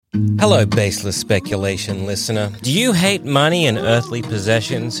Hello, baseless speculation listener. Do you hate money and earthly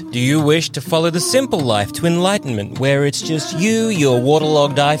possessions? Do you wish to follow the simple life to enlightenment where it's just you, your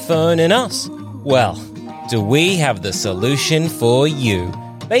waterlogged iPhone, and us? Well, do we have the solution for you?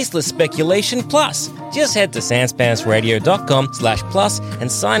 Baseless Speculation Plus. Just head to sanspantsradio.com/plus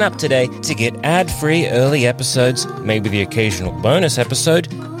and sign up today to get ad-free early episodes, maybe the occasional bonus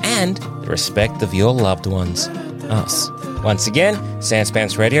episode, and the respect of your loved ones. Us. Once again,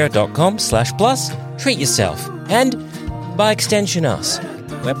 sanspantsradio.com/plus. Treat yourself. And, by extension, us.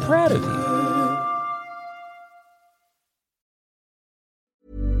 We're proud of you.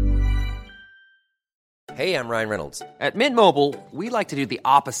 Hey, I'm Ryan Reynolds. At Mint Mobile, we like to do the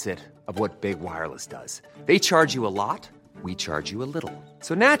opposite of what Big Wireless does. They charge you a lot, we charge you a little.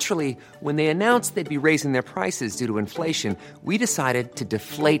 So naturally, when they announced they'd be raising their prices due to inflation, we decided to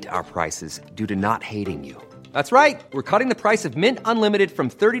deflate our prices due to not hating you. That's right. We're cutting the price of Mint Unlimited from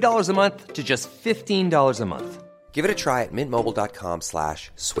 $30 a month to just $15 a month. Give it a try at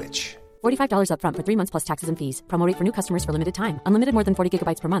mintmobile.com/switch. $45 up front for 3 months plus taxes and fees. Promo rate for new customers for limited time. Unlimited more than 40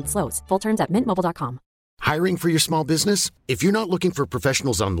 gigabytes per month. Slows full terms at mintmobile.com. Hiring for your small business? If you're not looking for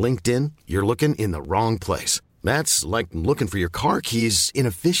professionals on LinkedIn, you're looking in the wrong place. That's like looking for your car keys in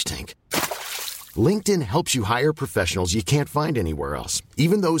a fish tank. LinkedIn helps you hire professionals you can't find anywhere else,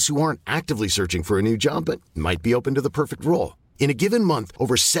 even those who aren't actively searching for a new job but might be open to the perfect role. In a given month,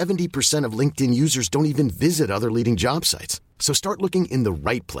 over 70% of LinkedIn users don't even visit other leading job sites. So start looking in the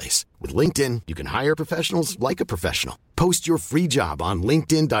right place. With LinkedIn, you can hire professionals like a professional. Post your free job on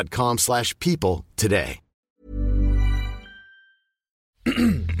linkedin.com/people today.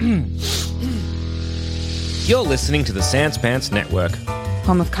 You're listening to the Sanspants Network.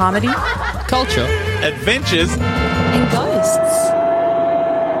 Home of comedy, culture, adventures, and ghosts.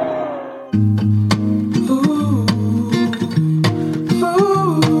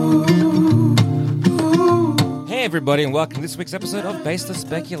 Hey everybody, and welcome to this week's episode of Baseless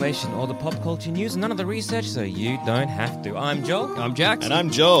Speculation, all the pop culture news and none of the research, so you don't have to. I'm Joel. I'm Jax. And I'm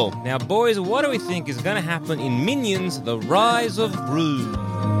Joel. Now boys, what do we think is going to happen in Minions, The Rise of Gru?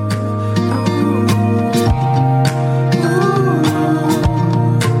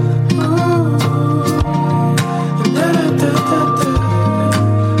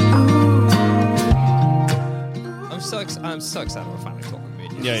 I'm so excited we're finally talking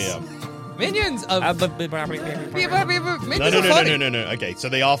Minions. Yeah. Minions are... Minions are funny. No. Okay, so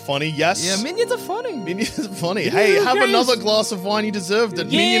they are funny, yes? Yeah, Minions are funny. Minions are funny. Hey, have another glass of wine, you deserved it.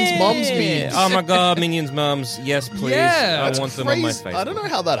 Minions' mums means. Oh my god, Minions' mums. Yes, please. Yeah, I want them on my face. I don't know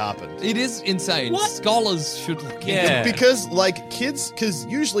how that happened. It is insane. What? Scholars should look into Yeah. it. Because, like, kids, because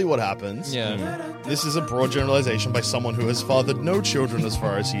usually what happens, this is a broad generalization by someone who has fathered no children as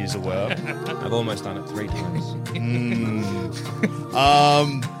far as he is aware. I've almost done it 3 times.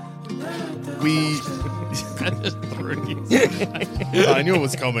 I knew it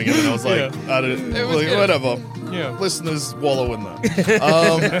was coming, and then I was like, whatever. Yeah. Listeners wallow in that.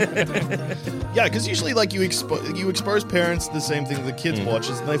 Yeah, because usually, like, you expose parents to the same thing the kids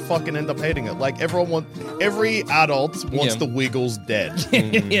watches, and they fucking end up hating it. Like, every adult wants the Wiggles dead.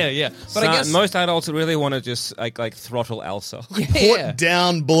 Yeah. But I guess most adults really want to just like throttle Elsa. Put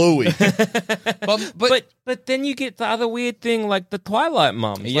down Bluey. But then you get the other weird thing, like the Twilight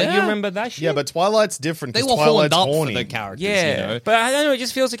mums. Like, you remember that shit? Yeah, but Twilight's different they because were horned Twilight's up horny. for the characters. Yeah, you know? but I don't know. It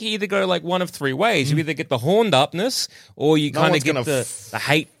just feels like you either go like one of 3 ways. You either get the horned upness, or you kind of get the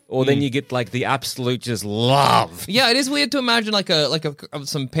hate, or then you get like the absolute just love. Yeah, it is weird to imagine like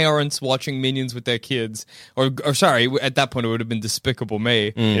some parents watching Minions with their kids, or sorry, at that point it would have been Despicable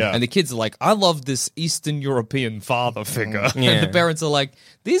Me. Yeah. And the kids are like, I love this Eastern European father figure. Yeah. And the parents are like,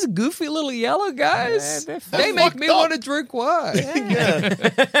 these goofy little yellow guys, they make me want to drink wine.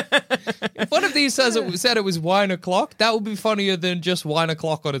 If one of these said it was wine o'clock, that would be funnier than just wine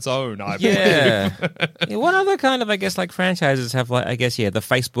o'clock on its own. I believe. Yeah. What other kind of, I guess, like franchises have like, I guess, the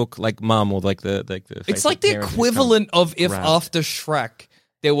Facebook like mum or like the It's Facebook like the parent who's equivalent of if rad. after Shrek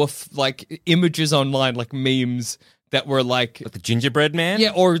there were like images online, like memes that were like the gingerbread man.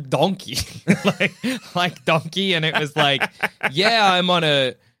 yeah, or Donkey, like Donkey, and it was like, yeah, I'm on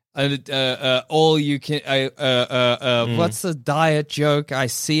a all you can what's the diet joke? I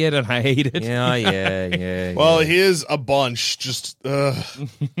see it and I hate it. Yeah. Well, here's a bunch. Just,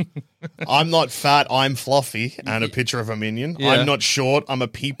 I'm not fat, I'm fluffy, and a picture of a minion. Yeah. I'm not short, I'm a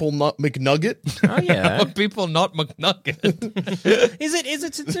people nut McNugget. Oh yeah. People not McNugget. Is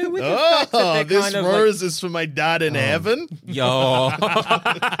it to do with the fact that they're This kind of rose is for my dad in heaven. Yo.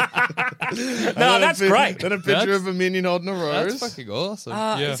 No, that's great. Then a picture of a minion holding a rose. That's fucking awesome.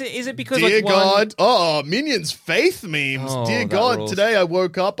 So is it because Dear like God, Minions faith memes. Oh, Dear that God, rules. today I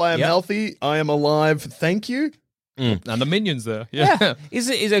woke up, I am Yep. healthy, I am alive, thank you. And the minions there. Yeah. Is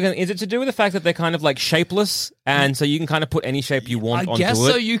it to do with the fact that they're kind of like shapeless, and so you can kind of put any shape you want I onto guess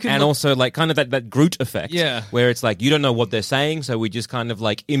it, so, you can and look- also like kind of that Groot effect, Yeah. where it's like you don't know what they're saying, so we just kind of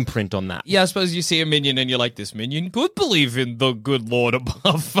like imprint on that. Yeah, I suppose you see a minion and you're like, this minion could believe in the good Lord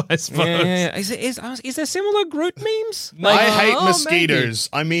above, I suppose. Yeah. Is there similar Groot memes? I hate oh, mosquitoes.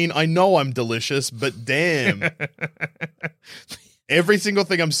 I mean, I know I'm delicious, but damn. Every single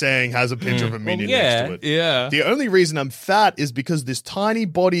thing I'm saying has a picture of a minion next to it. Yeah. The only reason I'm fat is because this tiny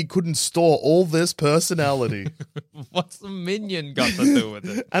body couldn't store all this personality. What's the minion got to do with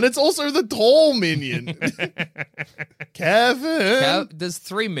it? And it's also the tall minion. Kevin. There's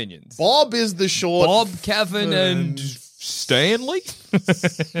 3 minions. Bob is the short. Bob, Kevin, and Stanley?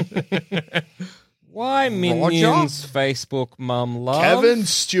 Why Minions, Facebook, Mum, Love? Kevin,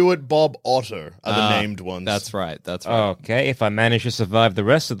 Stuart, Bob, Otto are the named ones. That's right. Oh. Okay, if I manage to survive the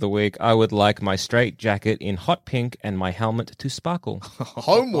rest of the week, I would like my straight jacket in hot pink and my helmet to sparkle.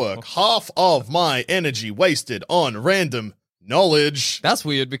 Homework. Half of my energy wasted on random knowledge. That's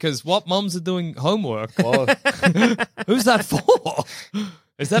weird because what mums are doing homework? Oh, Who's that for?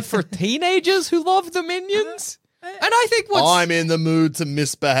 Is that for teenagers who love the minions? And I think I'm in the mood to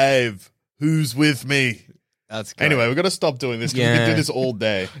misbehave. Who's with me? That's great. Anyway, we've got to stop doing this because we Yeah. can do this all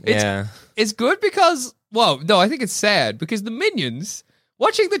day. It's good because, well, no, I think it's sad because the minions,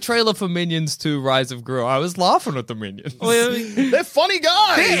 watching the trailer for Minions 2 Rise of Gru, I was laughing at the minions. They're funny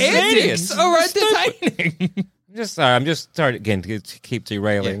guys. Their antics are entertaining. I'm just sorry again to keep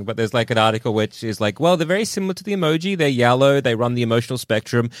derailing, but there's like an article which is like, well, they're very similar to the emoji. They're yellow. They run the emotional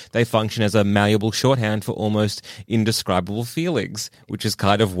spectrum. They function as a malleable shorthand for almost indescribable feelings, which is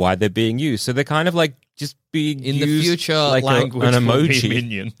kind of why they're being used. So they're kind of like just being In used the future, like language an will be emoji.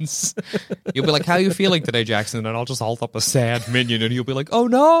 minions. You'll be like, how are you feeling today, Jackson? And I'll just hold up a sad minion and you'll be like, oh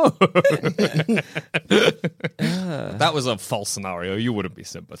no. That was a false scenario. You wouldn't be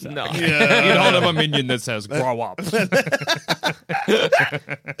sympathetic. No. Yeah. You'd hold up a minion that says, grow up.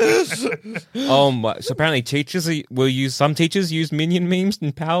 Oh my! So apparently, some teachers use minion memes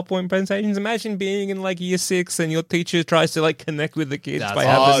in PowerPoint presentations. Imagine being in like year 6 and your teacher tries to like connect with the kids by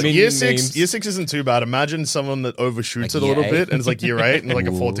having minion year memes. Year 6 isn't too bad. Imagine someone that overshoots Like it a little year bit 8. and it's like year 8 and like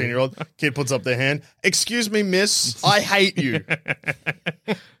a 14-year-old kid puts up their hand. Excuse me, miss, I hate you.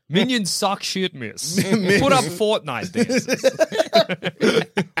 Minions suck shit, miss. Put up Fortnite dances.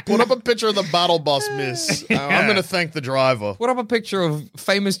 Put up a picture of the battle bus, miss. I'm going to thank the driver. Put up a picture of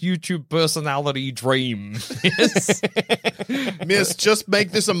famous YouTube personality Dream. Yes. Miss, just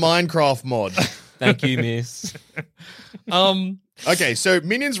make this a Minecraft mod. Thank you, miss. Okay, so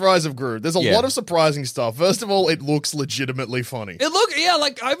Minions Rise of Gru. There's a lot of surprising stuff. First of all, it looks legitimately funny.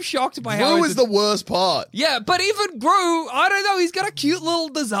 I'm shocked by how Gru is the worst part. Yeah, but even Gru, I don't know, he's got a cute little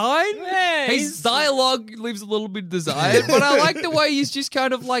design. Yeah, His dialogue leaves a little bit desired, but I like the way he's just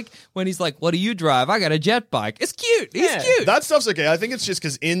kind of like, when he's like, what do you drive? I got a jet bike. It's cute. He's cute. That stuff's okay. I think it's just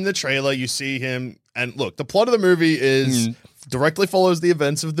because in the trailer you see him, and look, the plot of the movie is directly follows the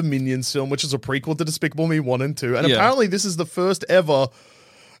events of the Minions film, which is a prequel to Despicable Me 1 and 2, and apparently this is the first ever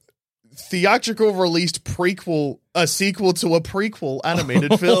theatrical released a sequel to a prequel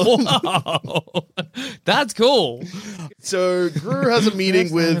animated film. Wow. That's cool. So Gru has a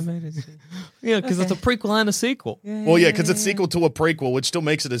meeting with, Yeah, because it's a prequel and a sequel. well, yeah, because it's sequel to a prequel, which still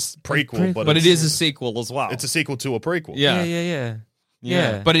makes it a prequel, But it is a sequel as well. it's a sequel to a prequel.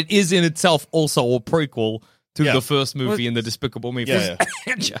 Yeah. But it is in itself also a prequel to Yeah. the first movie in the Despicable Me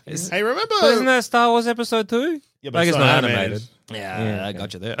franchise. Hey, remember? But isn't that Star Wars Episode 2? Yeah, I guess it's not animated. Yeah, I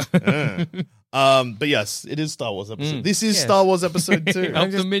got you there. But yes, it is Star Wars episode. This is Star Wars episode 2.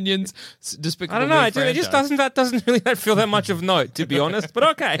 Of the Minions, Despicable I don't know. Me It just franchise. doesn't really feel that much of note, to be honest. But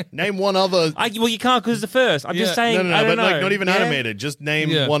okay. Name one other. Well, you can't because it's the first. I'm just saying. No, I but don't know. like not even Yeah? animated. Just name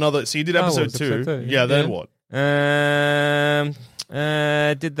Yeah. one other. So you did Star episode Wars, 2. episode 2. Yeah, then Yeah. what?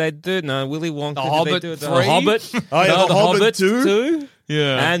 Did they do Willy Wonka? The did Hobbit they do it? 3? The Hobbit. Oh, yeah, No, The Hobbit 2?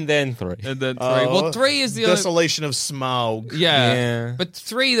 Yeah. and then 3. And then 3. Well, 3 is the only... Desolation of Smaug. Yeah. But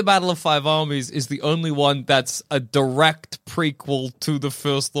 3, The Battle of Five Armies, is the only one that's a direct prequel to the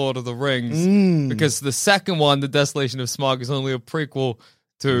first Lord of the Rings. Because the second one, The Desolation of Smaug, is only a prequel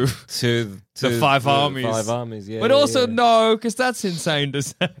to the Five Armies. 5 Armies, yeah. But also, no, because that's insane to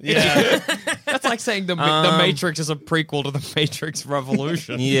say. Yeah. That's like saying the Matrix is a prequel to the Matrix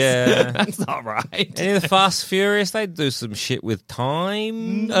Revolution. Yeah. That's not right. Any of the Fast Furious, they do some shit with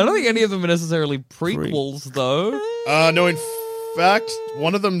time. I don't think any of them are necessarily prequels, though. No, in fact,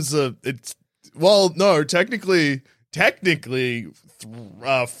 one of them's no, technically, technically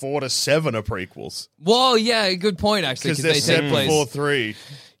 4 to 7 are prequels. Well, yeah, good point, actually. Because they're set before 3.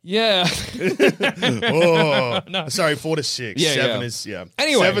 Yeah. No. Sorry, 4 to 6. Yeah, 7 yeah. is,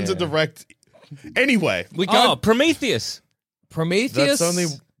 Anyway. 7's a direct. Anyway. We go Prometheus. Prometheus. That's only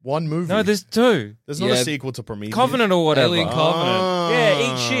one movie. No, there's 2. There's not Yeah. a sequel to Prometheus. Covenant or whatever. Alien Covenant.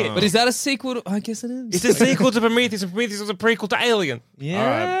 Yeah, eat shit. But is that a sequel? I guess it is. It's a sequel to Prometheus, and Prometheus was a prequel to Alien. Yeah. All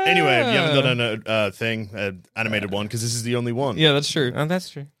right. Anyway, you haven't done an animated one because this is the only one. Yeah, that's true. Oh, that's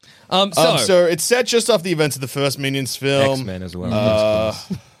true. So it's set just off the events of the first Minions film. X-Men as well.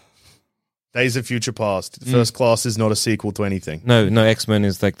 Days of Future Past. First Class is not a sequel to anything. No, X-Men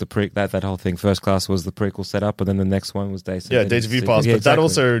is like that whole thing. First Class was the prequel set up, and then the next one was Days of Yeah, Days of Future Past. Yeah, but that exactly.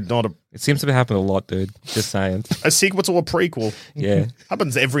 also not It seems to happen a lot, dude. Just saying. a sequel to a prequel. Yeah.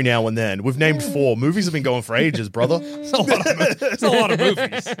 Happens every now and then. We've named 4. Movies have been going for ages, brother. It's a lot of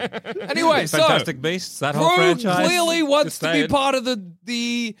movies. Anyway, Fantastic Beasts, that whole Gru franchise. clearly wants Just to be saying. part of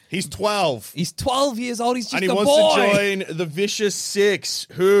the. He's 12. He's 12 years old. He's just And he a wants boy. to join the Vicious Six,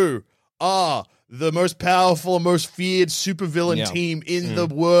 who are the most powerful and most feared supervillain team in the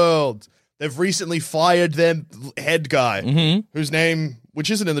world. They've recently fired their head guy, whose name,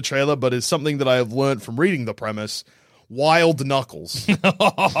 which isn't in the trailer, but is something that I have learned from reading the premise, Wild Knuckles.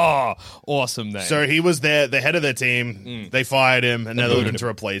 Awesome name. So he was the head of their team. They fired him, and now they're looking to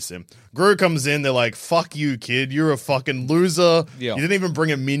replace him. Gru comes in. They're like, fuck you, kid. You're a fucking loser. Yeah. You didn't even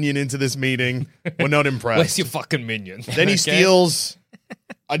bring a minion into this meeting. We're not impressed. Where's your fucking minion? Then he steals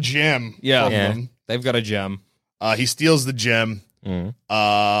a gem from them. They've got a gem. He steals the gem. And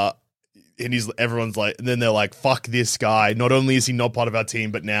everyone's like, and then they're like, fuck this guy. Not only is he not part of our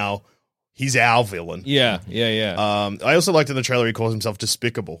team, but now he's our villain. Yeah. I also liked in the trailer he calls himself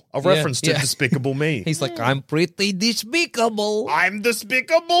Despicable. A reference to Despicable Me. He's like, I'm pretty despicable. I'm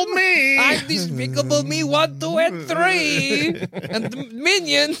Despicable Me. I'm Despicable Me 1, 2, and 3. And the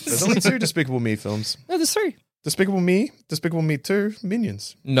minions. There's only 2 Despicable Me films. No, there's 3. Despicable Me, Despicable Me 2,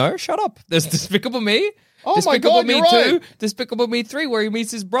 Minions. No, shut up. There's Despicable Me. Oh my Despicable God, Me you're 2, right. Despicable Me 3, where he meets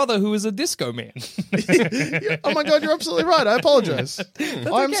his brother who is a disco man. Oh my God, you're absolutely right. I apologize. I'm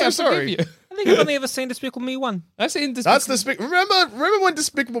okay, so I sorry. forgive you. I think I've only ever seen Despicable Me 1. I've seen Despicable That's Despicable. Remember when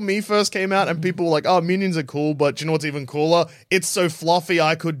Despicable Me first came out and people were like, "Oh, Minions are cool," but do you know what's even cooler? It's so fluffy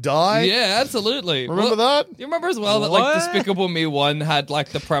I could die. Yeah, absolutely. Remember that? You remember as well that like Despicable Me 1 had like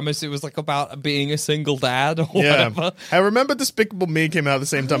the premise it was like about being a single dad or Yeah. whatever. I remember Despicable Me came out at the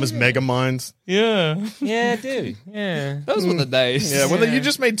same time as Megamind. Yeah. Yeah, dude. Yeah. Those were the days. Yeah, you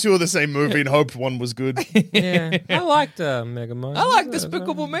just made 2 of the same movie and hoped one was good. Yeah. I liked Megamind. I like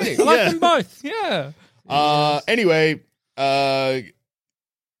Despicable Me. I like them both. Yeah. Anyway,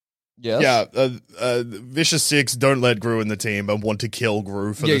 Yes. Vicious Six don't let Gru in the team and want to kill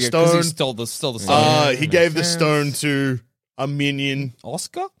Gru for Yeah, the 'cause stone. he stole the stone. He gave the stone to a minion.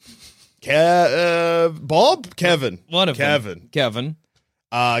 Oscar? Bob? Kevin. One of Kevin. them. Kevin.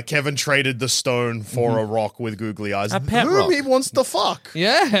 Kevin traded the stone for a rock with googly eyes. A pet whom rock. he wants to fuck.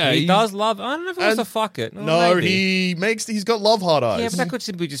 Yeah. He does love. I don't know if he wants to fuck it. Oh, No, maybe. he's got love heart eyes. Yeah, but that could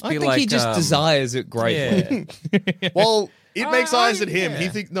simply just I be think like. he just desires it greatly. Yeah. Well, it makes eyes at yeah. him. He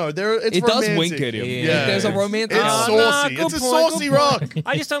thinks no, it's It does romantic. wink at him. Yeah. There's a romantic It's element. saucy. good It's a point, saucy good rock. point.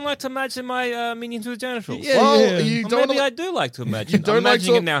 I just don't like to imagine my minions with genitals. Yeah. Well, you Or don't. maybe I do like to imagine. You don't I'm like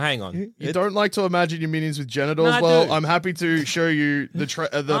imagining to- it now. Hang on. You don't like to imagine your minions with genitals. No, I Well, do. I'm happy to show you the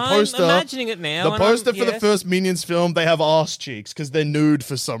I'm poster. imagining it now. The and I'm- poster for the yeah. first Minions film, they have arse cheeks because they're nude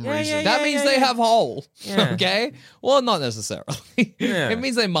for some Yeah, reason. yeah, That means they have hole. Yeah. Okay? Well, not necessarily. Yeah. It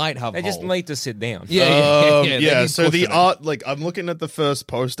means they might have They hole. just need to sit down. Yeah. They Yeah, need so the cushioning. art, like, I'm looking at the first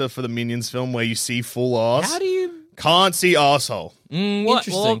poster for the Minions film where you see full arse. How do you? Can't see arsehole. What?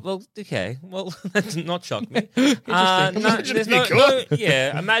 Interesting. Well, okay. Well, that did not shock me. Imagine there's if you could.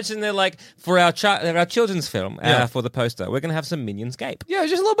 yeah, imagine they're like for our children's film for the poster. We're gonna have some minions gape. Yeah,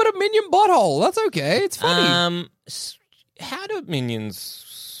 just a little bit of minion butthole. That's okay. It's funny. How do minions?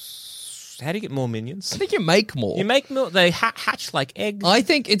 How do you get more minions? I think you make more. You make milk. They hatch like eggs. I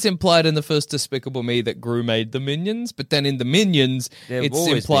think it's implied in the first Despicable Me that Gru made the minions, but then in the Minions, They've it's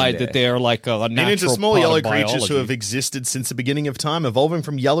always implied been that there. they're like a natural Minions are small part yellow of creatures who biology. have existed since the beginning of time, evolving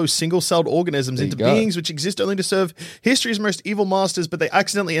from yellow single-celled organisms There you into go. beings which exist only to serve history's most evil masters, but they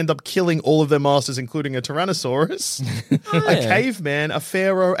accidentally end up killing all of their masters, including a Tyrannosaurus, a caveman, a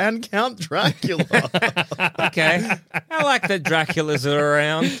pharaoh, and Count Dracula. Okay, I like that Dracula's are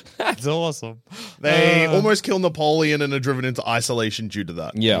around. That's awesome. They almost kill Napoleon and are driven into isolation due to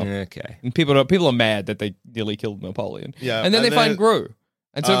that. Yeah. Okay. And people are mad that they nearly killed Napoleon. Yeah, And then and they find then- Gru.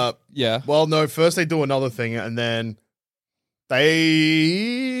 And so, yeah. Well, no, first they do another thing, and then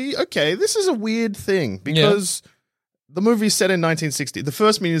they... Okay, this is a weird thing, because the movie's set in 1960. The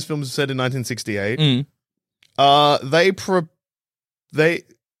first Minions film is set in 1968.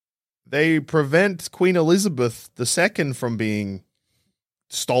 They prevent Queen Elizabeth II from being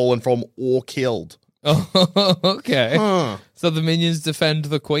stolen from or killed. Oh, okay. Huh. So the minions defend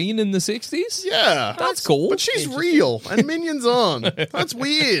the queen in the 60s? Yeah. That's cool. But she's real and Minions on. That's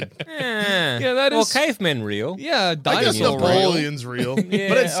weird. Yeah, that Well, is... cavemen real. Yeah, I guess dinosaur real. Napoleon's real. Yeah.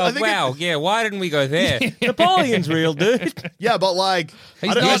 But it's, I think wow. Yeah. Why didn't we go there? Napoleon's real, dude. yeah, but like, He's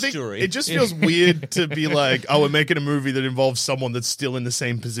I don't not- I think it just feels weird to be like, oh, we're making a movie that involves someone that's still in the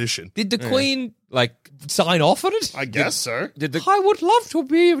same position. Did the queen Like, sign off on it? I guess so. did the I would love to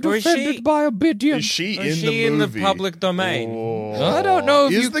be Or is defended she- by a bidion. Is she is in she the in the movie? public domain? Oh. I don't know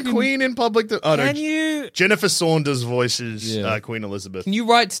if Is you the can- Queen in public? Oh no, Can you? Jennifer Saunders voices Yeah. Queen Elizabeth. Can you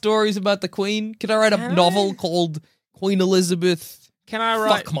write stories about the queen? Can I write a Can novel I? called Queen Elizabeth? Can I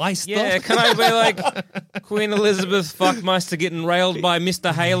write? Fuck my stuff? Yeah, can I be like Queen Elizabeth Fuckmeister getting railed by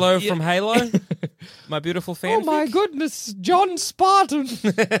Mr. Halo from Halo? My beautiful fanfic? Oh my goodness, John Spartan.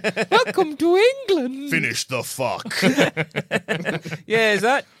 Welcome to England. Finish the fuck. Yeah, is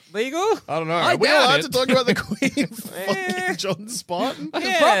that legal? I don't know. I Are we doubt allowed it. to talk about the Queen? Fucking John Spartan?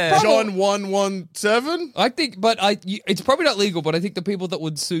 Yeah. John 117? I think, but it's probably not legal, but I think the people that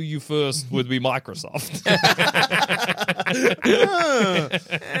would sue you first would be Microsoft.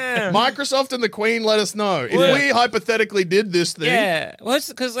 Microsoft and the Queen, let us know. If Well- we hypothetically did this thing, Yeah, well, it's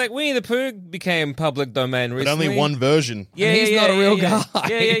because like Winnie the Pooh became public domain but recently. only one version. Yeah, And he's not a real yeah. guy.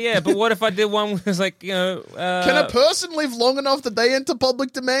 Yeah. But what if I did one where it's like Can a person live long enough that they enter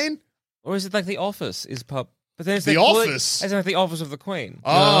public domain? or is it like The Office is pub? But then it's The like, Office? as in like The Office of the Queen.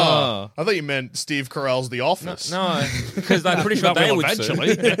 Oh. I thought you meant Steve Carell's The Office. No, because I'm pretty sure That they will would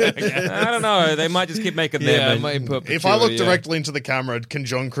eventually. sue. I don't know. They might just keep making them. and- If I look directly into the camera, can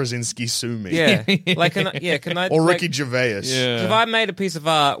John Krasinski sue me? yeah, like can I? Or like, Ricky Gervais. Yeah. If I made a piece of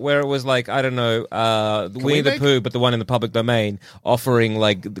art where it was like, I don't know, we Winnie the make- Pooh, but the one in the public domain, offering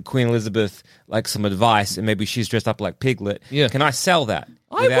like the Queen Elizabeth like some advice, and maybe she's dressed up like Piglet. Yeah. Can I sell that?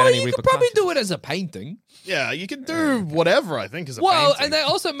 Well, without any you could probably repercussions? do it as a painting. Yeah, you can do whatever, I think, as a Well, painting. and they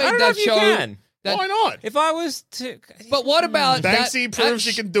also I made don't know that if you show. can. That, Why not? If I was to, But what about Banksy that? proves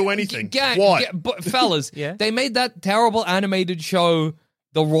she can do anything. Gang, What? but fellas, Yeah. they made that terrible animated show,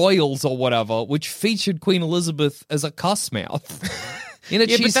 The Royals or whatever, which featured Queen Elizabeth as a cuss mouth. You know,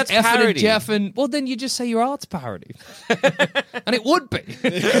 Yeah, but she's that's effing and parody. jeffing. Well, then you just say your art's parody. And it would be.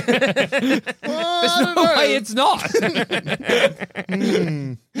 There's no way it's not.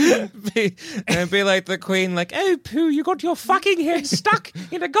 and be like the Queen, like, oh Pooh, you got your fucking head stuck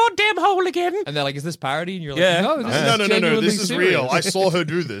in a goddamn hole again. And they're like, is this parody? And you're like, Yeah. no, this is No, genuinely this is serious. real. I saw her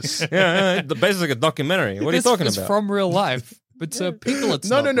do this. Yeah, basically like a documentary. What are you talking It's about? from real life. But Piglet's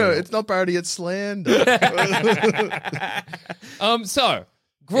No, not no, real. it's not parody, it's slander. So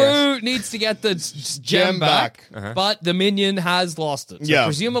Gru needs to get the gem back, but the minion has lost it. So Yeah.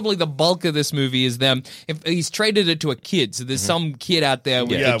 presumably the bulk of this movie is them. If he's traded it to a kid, so there's some kid out there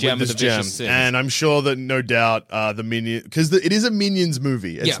with the gem with of this the gem. vicious sins. And I'm sure that no doubt the Minion, because it is a Minions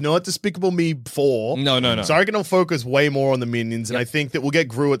movie. It's Yeah. not Despicable Me 4. No. So I reckon I'll focus way more on the Minions, and I think that we'll get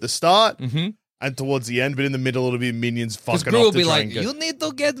Gru at the start and towards the end, but in the middle it'll be Minions Because fucking Gru off will to be try like, and get you need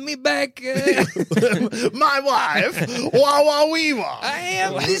to get me back. my wife. Wah wah wee wah. I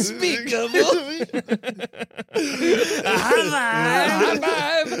am despicable.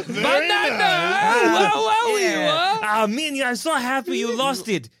 Banana. Oh, Minnie, I'm so happy you lost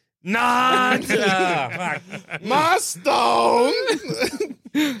it. Not. My stone.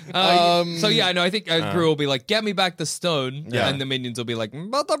 So yeah, I know. I think Gru will be like, "Get me back the stone," Yeah. and the minions will be like,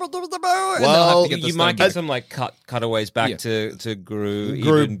 and they'll have Well, to get the You stone might back. get some like cutaways back Yeah. to Gru,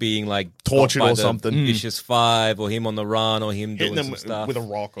 Gru even being like tortured caught by or the something. Vicious Five, or him on the run, or him Hitting doing them some stuff with a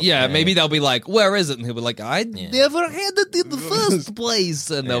rock. Or Yeah, something. maybe they'll be like, "Where is it?" And he'll be like, "I never had it in the first place."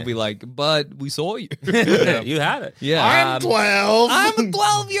 And they'll be like, "But we saw you." Yeah, you had it. Yeah. I'm 12. I'm a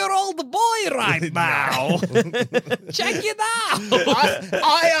 12-year-old boy right now. Check it out.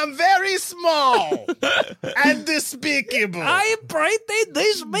 I am very small and despicable. I'm pretty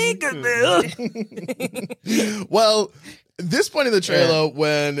despicable. Well, this point in the trailer,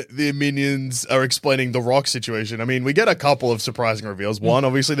 when the minions are explaining the rock situation, I mean, we get a couple of surprising reveals. One,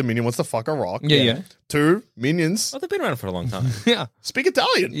 obviously, the minion wants to fuck a rock. Yeah. Two, minions Oh, they've been around for a long time. Yeah. speak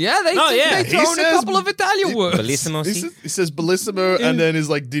Italian. Yeah, they yeah. they throw in a says- couple of Italian words. Bellissimo. He says bellissimo, and then is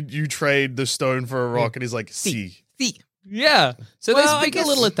like, "Did you trade the stone for a rock?" And he's like, "Si." Yeah. So Well, I they speak a guess-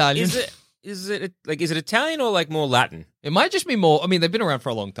 little Italian. Is it? is it Italian or like more Latin? It might just be more. I mean, they've been around for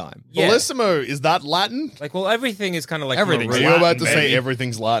a long time. Yeah. Bellissimo, is that Latin? Like, well, everything is kind of like Everything's from Are a you root- about to say baby.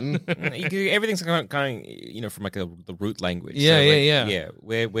 everything's Latin? everything's kind of from like the root language. Yeah, So, like, yeah. yeah.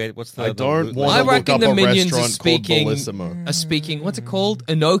 Where what's the I the don't root want I to language? look reckon up the a minions are restaurant called speaking. Bellissimo. What's it called?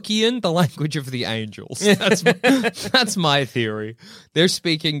 Enochian, the language of the angels. That's my theory. They're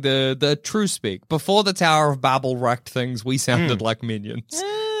speaking the true speak. Before the Tower of Babel wrecked things, we sounded like minions.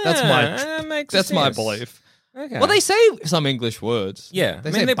 That's that makes my sense. belief. Okay. Well, they say some English words. yeah. They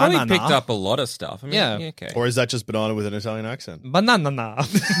I mean, say they probably banana. picked up a lot of stuff. I mean, Yeah. Okay. Or is that just banana with an Italian accent? Banana.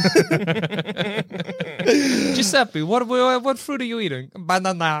 Giuseppe, what fruit are you eating?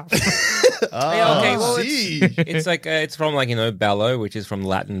 Banana. Yeah, okay, well, see. It's like it's from like bello, which is from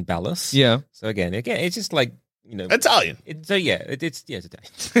Latin ballus. Yeah. So again, it's just like Italian. It's Italian.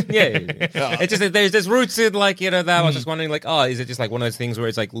 yeah. It's just that there's roots in like that. I was just wondering like, oh, is it just like one of those things where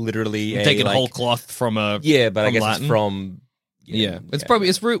it's like literally Taking like, whole cloth from a yeah, but I from guess Latin. it's from Yeah. It's probably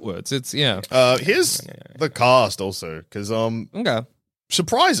it's root words. It's Here's the cast also, because Okay.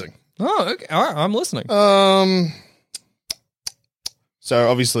 surprising. Oh, okay. All right, I'm listening. So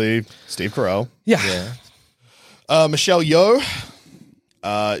obviously Steve Carell, Yeah. Michelle Yeoh,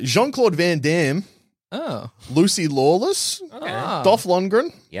 Jean-Claude Van Damme, Oh. Lucy Lawless, Ah. Dolph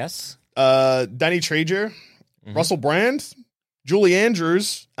Lundgren, Yes. Danny Trejo, Russell Brand, Julie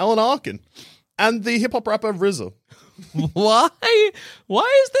Andrews, Alan Arkin, and the hip hop rapper RZA. Why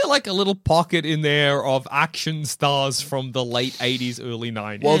is there like a little pocket in there of action stars from the late 80s, early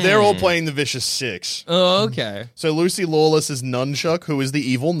 90s? Well, they're all playing the Vicious Six. Oh, okay. So Lucy Lawless is Nunchuck, who is the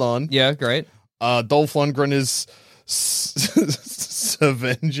evil nun. Yeah, great. Dolph Lundgren is Svengeance.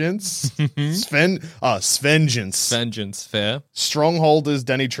 Svengeance. Vengeance, fair. Stronghold is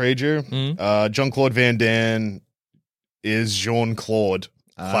Danny Trejo. Jean-Claude Van Damme is Jean-Claude.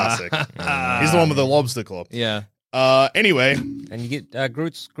 Classic. He's the one with the lobster claw. Yeah. Anyway, And you get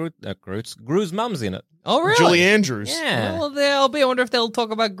Gru's mum's in it. Oh, really? Julie Andrews. Yeah. Well, I wonder if they'll talk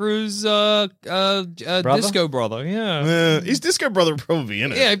about Gru's disco brother. Yeah. His Disco Brother would probably be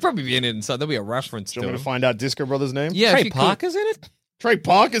in it. Yeah, he'd probably be in it inside. There'll be a reference Do you to want me him. to find out Disco Brother's name? Yeah, if Trey you could- Parker's in it. Trey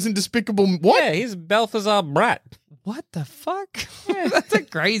Parker's in Despicable. What? Yeah, he's Balthazar Brat. What the fuck? That's a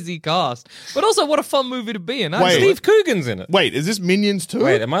crazy cast. But also, what a fun movie to be in. Wait. Steve Coogan's in it. Wait, is this Minions too?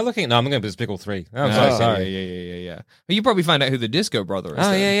 Wait, am I looking? No, I'm going to Despicable 3. I'm Oh, so sorry. Yeah. But you probably find out who the Disco Brother is.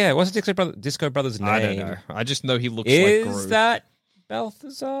 Oh, then. yeah. What's the Disco Brother's name? I don't know. I just know he looks like Is Gru. that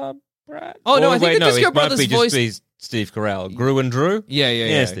Balthazar Brat? Oh, no, Or I think wait, the Disco it might Brothers be voice- just be Steve Carell. Gru and Drew?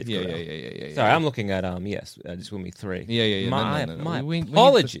 Yeah. Steve Yeah. Carell. Sorry, I'm looking at Disco 3. Yeah. My, No. my We need to-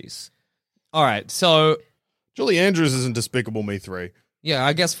 apologies. All right, so Julie Andrews is in Despicable Me 3. yeah,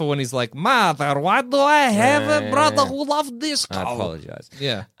 I guess for when he's like, "Mother, why do I have a brother who loves disco?" I apologize.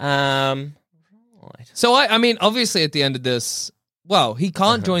 Yeah. Right. So I mean, obviously, at the end of this, well, he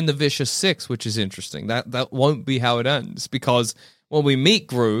can't join the Vicious Six, which is interesting. That won't be how it ends because when we meet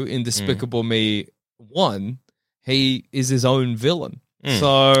Gru in Despicable Me 1, he is his own villain. So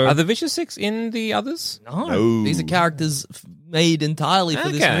Are the Vicious Six in the others? no, these are characters made entirely for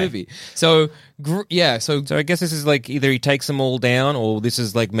this Okay. movie. So so So I guess this is like either he takes them all down, or this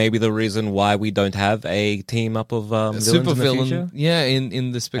is like maybe the reason why we don't have a team up of villains super in the villain, future. yeah,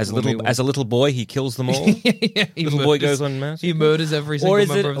 in Despicable Me. As a little boy, he kills them all. yeah, he Little boy murders- goes on massacre? He murders every single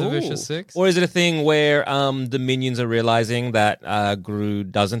member of the Vicious Six. Or is it a thing where the minions are realizing that Gru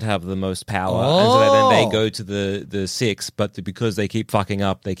doesn't have the most power, and so then they go to the six, but because they keep fucking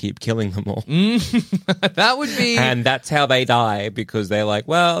up, they keep killing them all, That would be and that's how they die because they're like,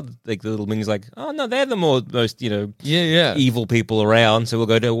 well, like the little minions, like, oh no, they're the most yeah. evil people around, so we'll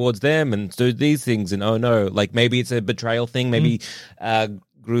go towards them and do these things, and oh no, like maybe it's a betrayal thing, maybe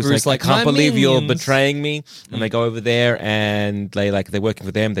Gru's like, I can't "My believe you're minions." betraying me, and they go over there and they're working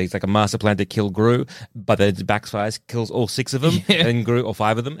for them. There's like a master plan to kill Gru, but then it backfires, kills all 6 of them, Yeah. and Gru, or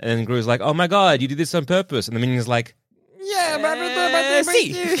 5 of them, and then Gru's like, oh my god, you did this on purpose, and the minion's like,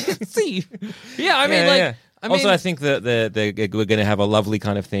 see. Yeah, I mean, like, I mean, also, I think that we're going to have a lovely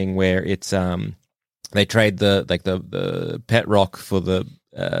kind of thing where it's they trade the pet rock for the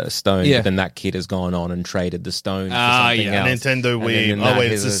stone, Yeah. but then that kid has gone on and traded the stone for Ah, something yeah. else. Nintendo And Wii. then Oh, that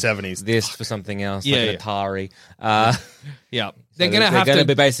wait, is it's the 70s. This for something else, Yeah, like yeah. an Atari. yeah, So they're gonna have gonna to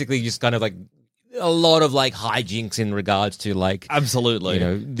be basically just kind of like a lot of like hijinks in regards to like absolutely,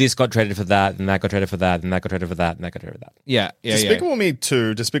 this got traded for that, and that got traded for that, and that got traded for that, and that got traded for that. yeah. Despicable Me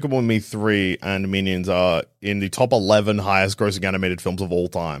 2, Despicable Me 3, and Minions are in the top 11 highest grossing animated films of all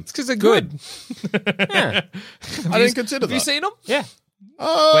time. Because they're good. Yeah, I didn't consider Have you that. seen them? yeah.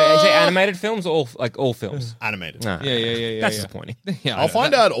 Wait, is it animated films or all films? Animated. No. Yeah. That's disappointing. Yeah, I'll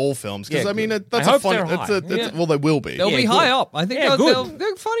find out all films because Yeah, I mean good. that's I a hope fun. they're high. Well, they will be. They'll be good. high up. I think Yeah,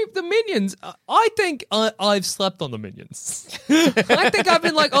 they're funny. The Minions. I think I've slept on the Minions. I think I've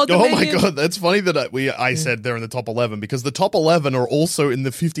been like, the Oh Minions. my god, that's funny that I said they're in the top 11 because the top 11 are also in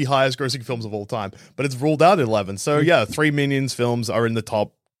the 50 highest grossing films of all time, but it's ruled out 11. So yeah, 3 Minions films are in the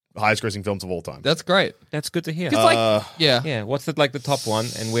top highest grossing films of all time. That's great. That's good to hear. It's yeah. Yeah, what's the top one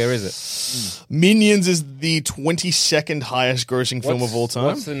and where is it? Minions is the 22nd highest grossing film of all time.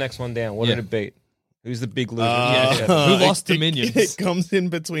 What's the next one down? What did it beat? Who's the big loser? Who lost to Minions? It comes in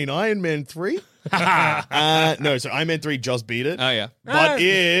between Iron Man 3. No, so Iron Man 3 just beat it. Oh, yeah. But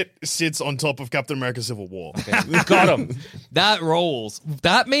it sits on top of Captain America Civil War. Got him. That rolls.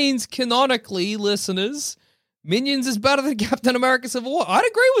 That means canonically, listeners, Minions is better than Captain America Civil War. I'd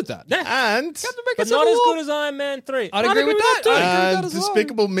agree with that. And Captain America But Civil not as War. good as Iron Man 3. I'd agree with that. too. I'd agree with and that as well.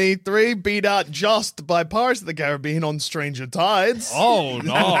 Despicable Me 3 beat out just by Pirates of the Caribbean on Stranger Tides. Oh,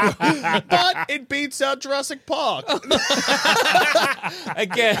 no. But it beats out Jurassic Park.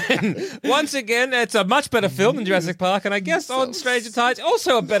 Once again, it's a much better film than Jurassic Park, and I guess on Stranger Tides,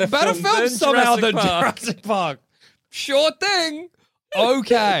 also a better Better film film than somehow Jurassic than Park. Jurassic Park. Sure thing.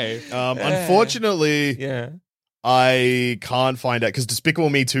 Okay. Unfortunately, Yeah. I can't find out because Despicable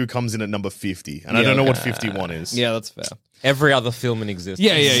Me 2 comes in at number 50, and I don't know what 51 is. Yeah, that's fair. Every other film in existence.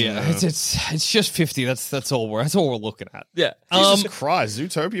 Yeah. It's just 50. That's all we're looking at. Yeah. Jesus Christ,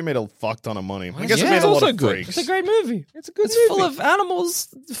 Zootopia made a fuck ton of money. I guess yeah, it made it's a lot also of good. freaks. It's a great movie. It's a good It's movie. full of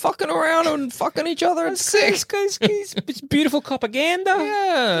animals fucking around and fucking each other. It's sick. It's beautiful propaganda.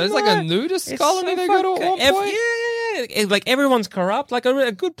 Yeah, it's like a nudist colony they go to at one point. Yeah. Like everyone's corrupt. Like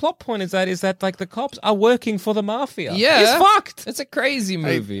a good plot point is that like the cops are working for the mafia. Yeah. It's fucked. It's a crazy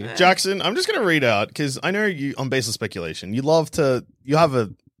movie. Hey, Jackson, I'm just going to read out because I know you, on basis of speculation, you have a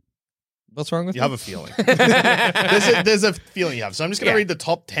What's wrong with You have a feeling. there's a feeling you have. So I'm just going to read the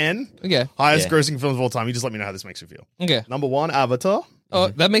top 10 highest grossing films of all time. You just let me know how this makes you feel. Okay. Number 1, Avatar. Oh,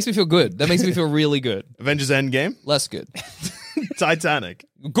 that makes me feel good. That makes me feel really good. Avengers Endgame. Less good. Titanic.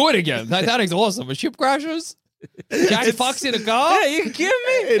 Good again. Titanic's awesome. A ship crashes. Jack fucks in a car. Yeah, you kidding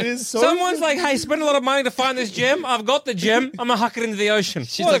me? It is so Someone's like, hey, spend a lot of money to find this gem. I've got the gem. I'm going to huck it into the ocean.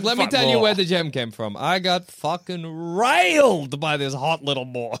 She's like, let me tell you where the gem came from. I got fucking railed by this hot little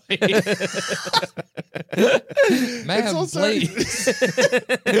boy. Man, also- please.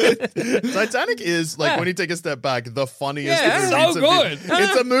 Titanic is, like, when you take a step back, the funniest Yeah, movie. so to good.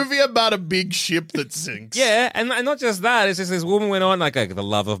 It's a movie about a big ship that sinks. Yeah, and not just that. It's just this woman went on like the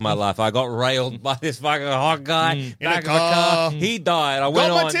love of my life. I got railed by this fucking hot guy back of a car. He died. I went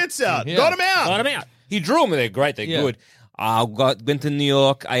Got on. my tits out. Yeah. Got him out. Got him out. He drew them. They're great. They're good. I went to New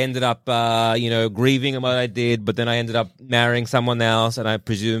York. I ended up, grieving what I did, but then I ended up marrying someone else, and I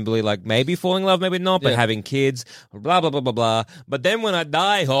presumably, maybe falling in love, maybe not, but having kids, blah, blah, blah, blah, blah. But then when I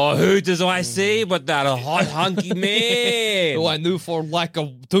die, who do I see but that hot, hunky man? Who I knew for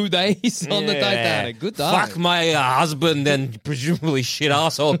 2 days on the Titanic. Good time. Fuck my husband and presumably shit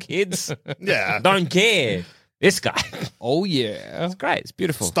asshole kids. Yeah. Don't care. This guy. Oh, yeah. It's great. It's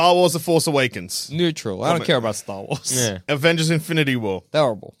beautiful. Star Wars The Force Awakens. Neutral. I don't care about Star Wars. Yeah. Avengers Infinity War.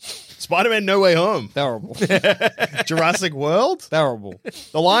 Terrible. Spider-Man No Way Home. Terrible. Jurassic World. Terrible.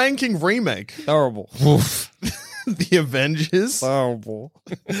 The Lion King remake. Terrible. The Avengers. Terrible.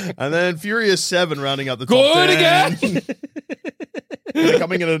 And then Furious 7 rounding out the top Good 10. again. And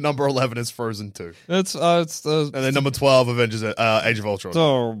coming in at number 11 is Frozen 2. It's And then number 12, Avengers Age of Ultron.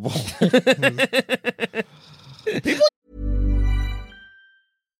 terrible.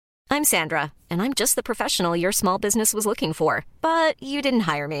 I'm Sandra, and I'm just the professional your small business was looking for. But you didn't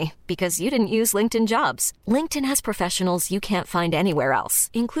hire me because you didn't use LinkedIn Jobs. LinkedIn has professionals you can't find anywhere else,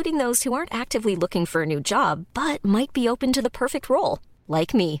 including those who aren't actively looking for a new job, but might be open to the perfect role,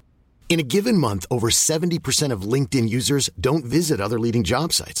 like me. In a given month, over 70% of LinkedIn users don't visit other leading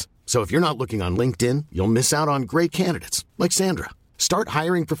job sites. So if you're not looking on LinkedIn, you'll miss out on great candidates like Sandra. Start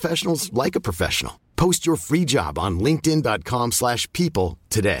hiring professionals like a professional. Post your free job on linkedin.com/people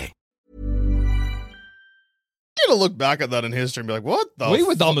today. I'm going to look back at that in history and be like, what the We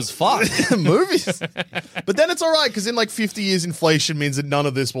were dumb as fuck. movies? But then it's all right because in 50 years, inflation means that none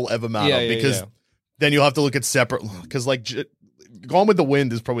of this will ever matter because then you'll have to look at separate. Because Gone with the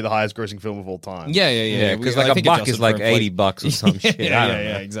Wind is probably the highest grossing film of all time. Yeah. Because I a think buck adjusted is for like inflation. $80 or some shit. I don't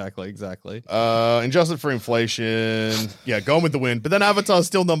know. Exactly. Adjusted for inflation. Yeah, Gone with the Wind. But then Avatar's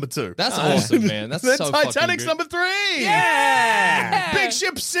still number 2. That's awesome, man. That's Then so Titanic's fucking good. number 3. Yeah! Big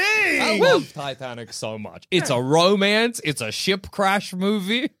ship sing. I love Titanic so much. It's a romance. It's a ship crash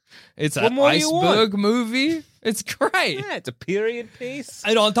movie. It's an more do you iceberg movie. It's great. Yeah, it's a period piece.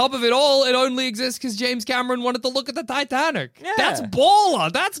 And on top of it all, it only exists because James Cameron wanted to look at the Titanic. Yeah. That's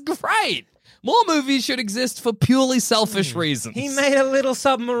baller. That's great. More movies should exist for purely selfish reasons. He made a little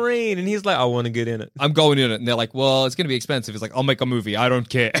submarine, and he's like, I want to get in it. I'm going in it. And they're like, well, it's going to be expensive. He's like, I'll make a movie. I don't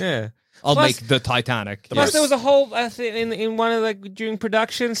care. Yeah. I'll Plus- make the Titanic. Plus, there was a whole thing in one of during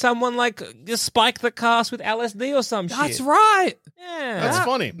production, someone just spiked the cast with LSD or some shit. That's right. Yeah, That's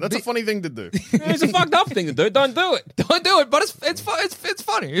funny. That's a funny thing to do. It's a fucked up thing to do. Don't do it. Don't do it, but it's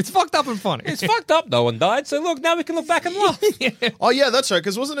funny. It's fucked up and funny. It's fucked up. No one died. So look, now we can look back and laugh. Oh yeah, that's right.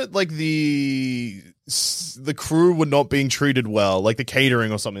 Because wasn't it like the crew were not being treated well, like the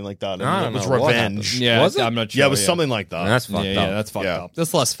catering or something like that? And I don't it was know what revenge. happened. Yeah, Was it? I'm not sure. Yeah, it was something like that. That's fucked up. Yeah, that's fucked Yeah. up.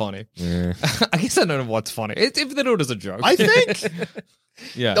 That's less funny. I guess I don't know what's funny. If they do it as a joke. I think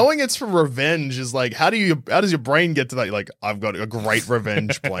yeah. knowing it's for revenge is like, how does your brain get to that? You're like, I've got a great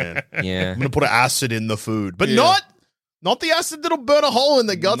revenge plan. Yeah. I'm gonna put acid in the food, but not the acid that'll burn a hole in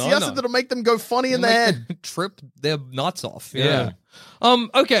the guts. No, the acid no. that'll make them go funny in the Make head. them trip their nuts off. Yeah.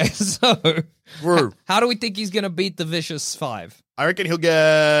 Okay, so Gru. how do we think he's gonna beat the Vicious Five? I reckon he'll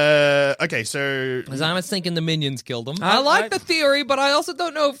get. Okay, so Because I was thinking the minions killed him. I like the theory, but I also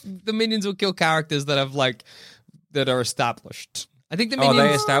don't know if the minions will kill characters that that are established. I think the Oh, minions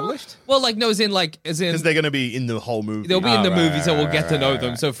they established? Well, like no, as in because they're gonna be in the whole movie. they'll be in the right, movie, so we'll right, get to know right, them.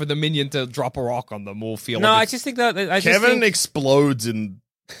 right. So for the minion to drop a rock on them, we'll feel. No, a I bit- just think that Kevin explodes in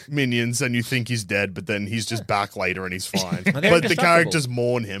Minions, and you think he's dead, but then he's just back later and he's fine. But the indestructible. characters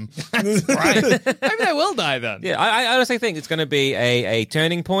mourn him. right. Maybe they will die then. Yeah, I honestly think it's going to be a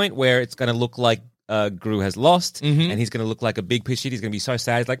turning point where it's going to look like Gru has lost, and he's going to look like a big piece of shit. He's going to be so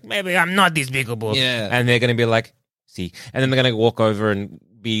sad. He's like, maybe I'm not despicable. Yeah. And they're going to be like, see. And then they're going to walk over and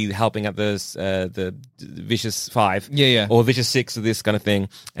be helping out the Vicious Five. Yeah. Or Vicious Six or this kind of thing.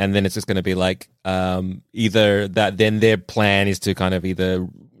 And then it's just going to be like either that, then their plan is to kind of either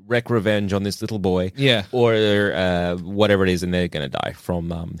wreak revenge on this little boy. Yeah. Or whatever it is, and they're going to die from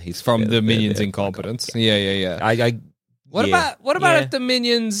the minions' incompetence. Yeah. What Yeah. about if the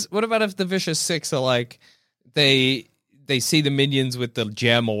minions? What about if the Vicious Six are like they see the minions with the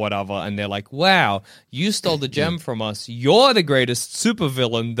gem or whatever, and they're like, "Wow, you stole the gem from us. You're the greatest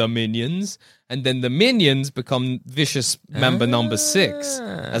supervillain, the minions." And then the minions become Vicious member number 6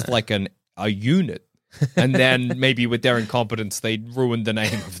 as like a unit. And then maybe with their incompetence, they ruin the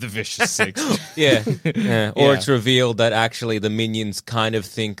name of the Vicious Six. Yeah. Or Yeah. it's revealed that actually the minions kind of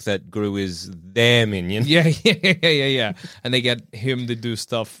think that Gru is their minion. Yeah. And they get him to do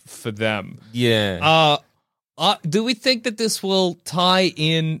stuff for them. Yeah. Do we think that this will tie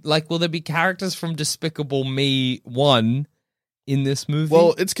in? Like, will there be characters from Despicable Me 1 in this movie?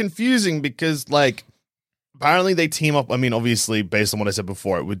 Well, it's confusing because, like, apparently they team up. I mean, obviously, based on what I said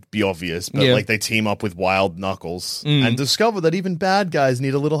before, it would be obvious, but Yeah. like they team up with Wild Knuckles and discover that even bad guys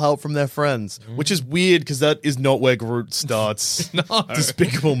need a little help from their friends, which is weird because that is not where Groot starts. No.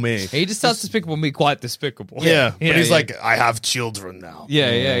 Despicable Me. He just starts Despicable Me quite despicable. Yeah, but he's yeah. like, I have children now.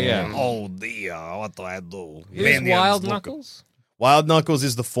 Yeah. Oh dear, what do I do? Who's Minions Wild look- Knuckles? Wild Knuckles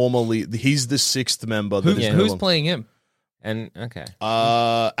is the former lead. He's the 6th member. That is Who's villain. playing him? And okay.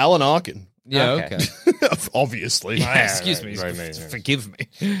 Alan Arkin. Yeah, Okay. Obviously. Yeah, excuse me. Forgive me.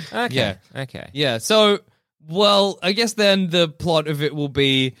 Okay. Yeah. Okay. Yeah, so, well, I guess then the plot of it will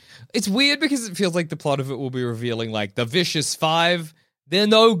be... It's weird because it feels like the plot of it will be revealing, like, the Vicious Five, they're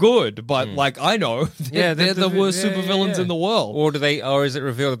no good, but, like, I know, they're the worst supervillains in the world. Or is it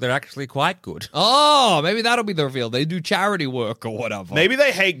revealed that they're actually quite good? Oh, maybe that'll be the reveal. They do charity work or whatever. Maybe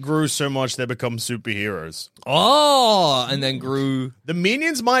they hate Gru so much they become superheroes. Oh, and then Gru... The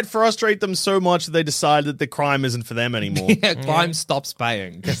minions might frustrate them so much that they decide that the crime isn't for them anymore. Yeah, crime stops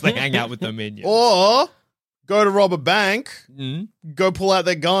paying because they hang out with the minions. Or go to rob a bank, Mm. go pull out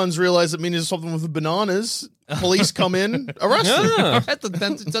their guns, realize that minions stop them with the bananas. Police come in, arrest them.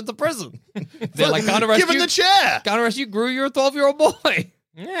 Then sent to prison. They're like, can't arrest Give him you. the chair. Can't arrest you, Gru. You're a 12-year-old boy.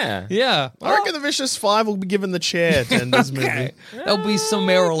 Yeah. Yeah. I reckon the Vicious Five will be given the chair to end this movie. Okay. They'll be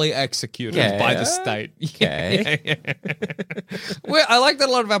summarily executed by the state. Okay. Yeah. Well, I like that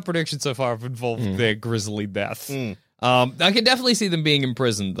a lot of our predictions so far have involved their grisly death. I can definitely see them being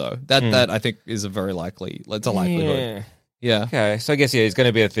imprisoned, though. That I think is a very likely. It's a likelihood. Yeah. Okay. So I guess it's going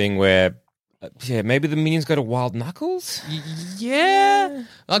to be a thing where, maybe the minions go to Wild Knuckles. Yeah.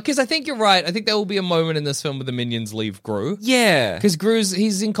 Because I think you're right. I think there will be a moment in this film where the minions leave Gru. Yeah. Because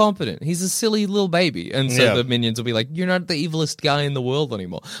he's incompetent. He's a silly little baby. And so the minions will be like, you're not the evilest guy in the world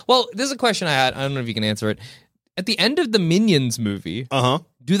anymore. Well, there's a question I had. I don't know if you can answer it. At the end of the Minions movie,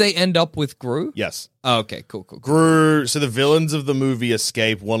 do they end up with Gru? Yes. Oh, okay, cool. Gru, so the villains of the movie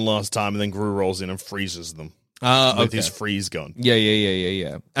escape one last time, and then Gru rolls in and freezes them. with his freeze gun.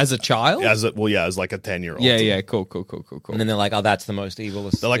 Yeah. As a child? As like a 10-year-old. Yeah. Cool. And then they're like, oh, that's the most evil.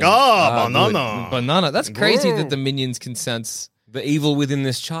 They're like, banana. Banana. That's crazy that the minions can sense the evil within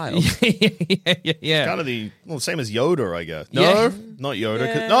this child. yeah. Kind of the same as Yoda, I guess. No, Yeah. not Yoda.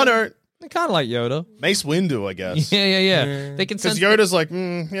 Yeah. No. They're kind of like Yoda. Mace Windu, I guess. Yeah. They can sense. Because Yoda's like,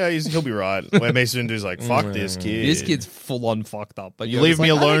 he'll be right. Where Mace Windu's like, fuck this kid. This kid's full on fucked up. But You Yoda's leave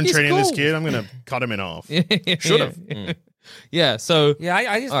me like, alone he's training cool. this kid, I'm going to cut him in half. Should have. Yeah. So Yeah,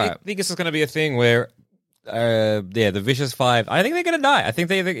 I just All right. think this is going to be a thing where, the Vicious Five. I think they're going to die. I think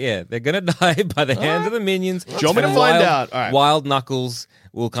they're going to die by the hands of the minions. Do you want me to And find out? All right. Wild Knuckles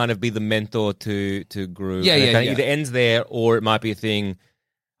will kind of be the mentor to Gru. Yeah, And it yeah, kind of yeah. either ends there, or it might be a thing.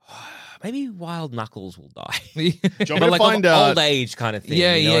 Maybe Wild Knuckles will die. Do you want me But to like find of out? old age kind of thing.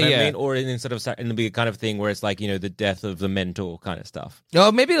 Yeah, you know what yeah. I mean? Or instead of it'll be a kind of thing where it's like, the death of the mentor kind of stuff.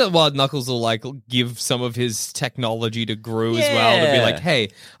 No, maybe the Wild Knuckles will like give some of his technology to Gru as well to be Yeah. like, hey,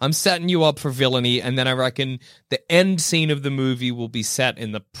 I'm setting you up for villainy, and then I reckon the end scene of the movie will be set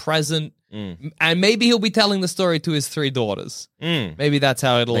in the present, and maybe he'll be telling the story to his 3 daughters. Maybe that's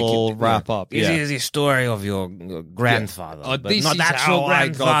how it'll all wrap up. This Yeah. is the story of your grandfather. Oh, but this not is actual how I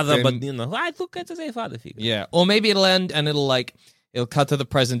got grandfather, but them. I look at as a father figure. Yeah, or maybe it'll end and it'll cut to the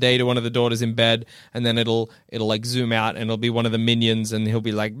present day to one of the daughters in bed, and then it'll like zoom out and it'll be one of the minions, and he'll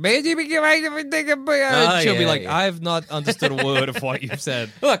be like, and she'll be like, yeah. I've not understood a word of what you've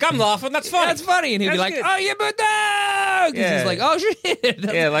said. Look, I'm laughing. That's funny. That's funny, and he'll be That's like, good. oh, yeah, but no, because Yeah. he's like, oh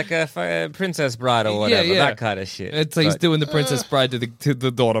shit, Yeah, like a Princess Bride or whatever, yeah. that kind of shit. It's like he's But- doing the Princess Bride to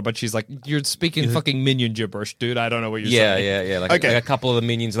the daughter, but she's like, you're speaking fucking minion gibberish, dude. I don't know what you're saying. Yeah. Like, Okay. like a couple of the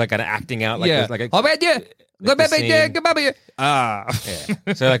minions like kind of acting out. Like, Yeah. like How about you? Go the baby, scene. go baby. Ah.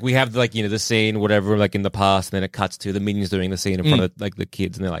 Yeah. So like we have like the scene whatever like in the past, and then it cuts to the minions doing the scene in front of like the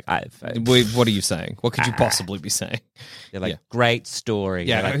kids, and they're like, Wait, what are you saying? What could you possibly be saying? they're like, Yeah. great story.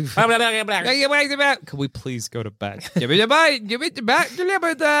 Yeah. They're like, blah, blah, blah, blah, blah. Can we please go to bed? Give it back. Give it back.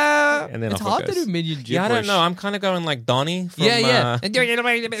 Deliver that. And then It's off it hard to goes. do minion gibberish. Yeah, I don't know. I'm kind of going like Donnie from Yeah. It's not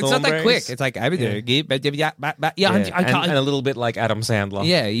that Thornberries. quick. It's like, and a little bit like Adam Sandler.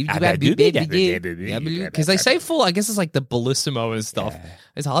 because they say full. I guess it's like the bellissimo and stuff.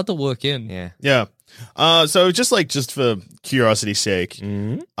 It's hard to work in. Yeah. Yeah. So just for curiosity's sake,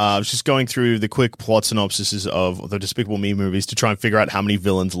 I was just going through the quick plot synopsises of the Despicable Me movies to try and figure out how many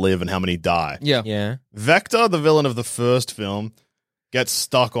villains live and how many die. Yeah. Yeah. Vector, the villain of the first film, gets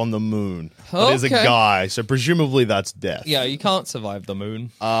stuck on the moon. But is a Okay. guy, so presumably that's death. Yeah, you can't survive the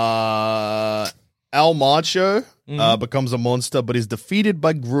moon. Al Macho becomes a monster, but is defeated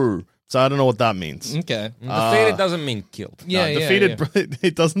by Gru. So I don't know what that means. Okay. Defeated doesn't mean killed. Yeah, Defeated, yeah.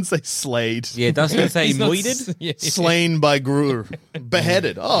 it doesn't say slayed. Yeah, it doesn't say He's not moided. yeah. Slain by Gru.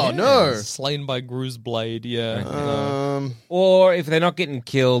 Beheaded. Oh, no. Slain by Gru's blade, yeah. Or if they're not getting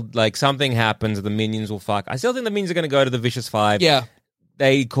killed, like something happens, the minions will fuck. I still think the minions are going to go to the Vicious Five. Yeah.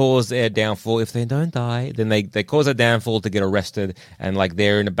 They cause their downfall. If they don't die, then they cause a downfall to get arrested, and like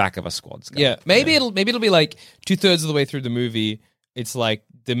they're in the back of a squad. Yeah. Maybe it'll be like 2/3 of the way through the movie. It's like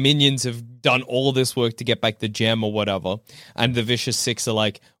the minions have done all this work to get back the gem or whatever, and the Vicious Six are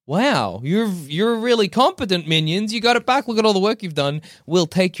like, "Wow, you're really competent, minions. You got it back. Look at all the work you've done. We'll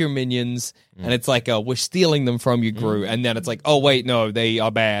take your minions." And it's like, we're stealing them from you, Gru. And then it's like, oh wait, no, they are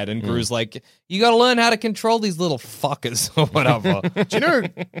bad. And Gru's like, you got to learn how to control these little fuckers or whatever. Do you know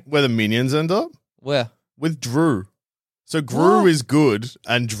where the minions end up? Where? With Drew. So Gru is good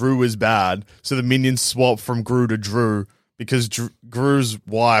and Drew is bad. So the minions swap from Gru to Drew because Gru's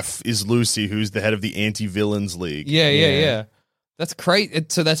wife is Lucy, who's the head of the Anti-Villains League. Yeah. That's crazy.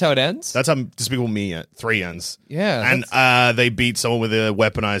 So that's how it ends? That's how Despicable Me 3 ends. Yeah. And they beat someone with a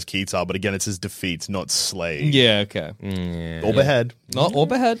weaponized keytar, but again, it says defeat, not slay. Yeah, okay. Or behead. Not or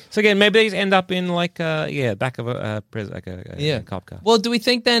behead. So again, maybe they just end up in like back of a prison, like a cop car. Well, do we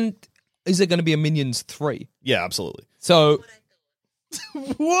think then, is it going to be a Minions 3? Yeah, absolutely. So,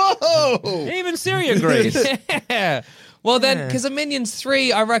 Whoa! Even Siri agrees. yeah. Well, then, because a Minions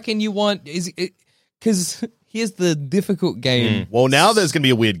 3, I reckon you want, because here's the difficult game. Well, now there's going to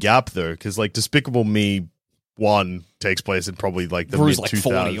be a weird gap, though, because like Despicable Me 1 takes place in probably like the Bruce mid like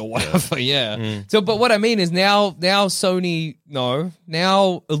 2000s. 40 or whatever, yeah. So, but what I mean is now Sony,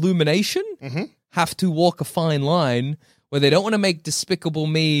 now Illumination have to walk a fine line where they don't want to make Despicable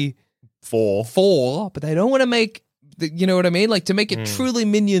Me 4, but they don't want to make, you know what I mean? Like to make it truly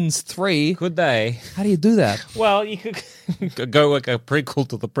Minions 3. Could they? How do you do that? Well, you could go like a prequel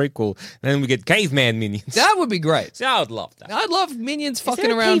to the prequel, and then we get caveman minions. That would be great. See, I would love that. I'd love Minions Is fucking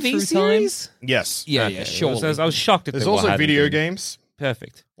there a around TV through series? time. Yes. Yeah, Okay. sure. I was shocked at There's also video games.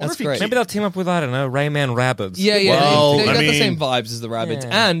 Perfect. That's great. Maybe they'll team up with, I don't know, Rayman Rabbids. Yeah, yeah. Well, they I got the mean- same vibes as the rabbits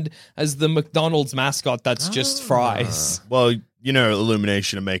and as the McDonald's mascot that's just fries. Well, you know,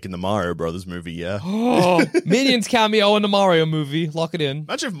 Illumination are making the Mario Brothers movie, yeah. Oh, Minions cameo in the Mario movie. Lock it in.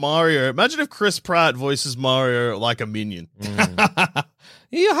 Imagine if Chris Pratt voices Mario like a minion.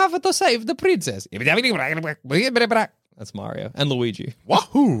 You have to save the princess. That's Mario and Luigi.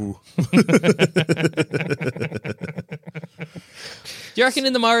 Wahoo! Do you reckon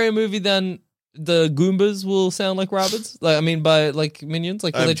in the Mario movie then the Goombas will sound like rabbits? Like, I mean, by like minions?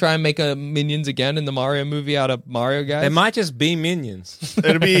 Like, will they try and make a minions again in the Mario movie out of Mario guys? They might just be minions.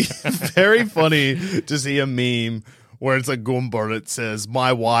 It'd be very funny to see a meme where it's a Goomba that says,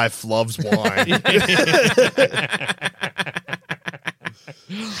 "My wife loves wine."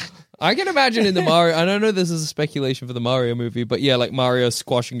 I can imagine in the Mario, I don't know this is a speculation for the Mario movie, but yeah, like Mario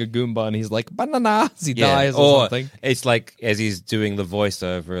squashing a Goomba and he's like, banana, as he dies or something. It's like as he's doing the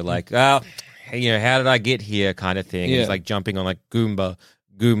voiceover, like, oh, you know, how did I get here kind of thing. Yeah. He's like jumping on like Goomba,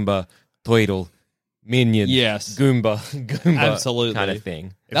 Tweedle, Minion, Yes. Goomba, Absolutely. kind of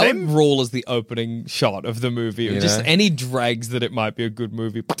thing. That would rule as the opening shot of the movie. You Just know? any drags that it might be a good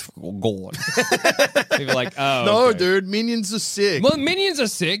movie, gone. People like, oh, No, okay. dude, minions are sick. Well, Minions are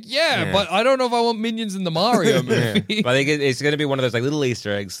sick, yeah, but I don't know if I want Minions in the Mario movie. But I think it's going to be one of those like little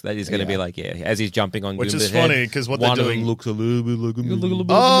Easter eggs that he's going to be like, yeah, as he's jumping on Which Goomba's is head, funny, 'cause what one they're of them doing- looks a little bit like a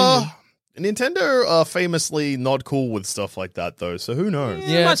minion. Nintendo are famously not cool with stuff like that, though, so who knows?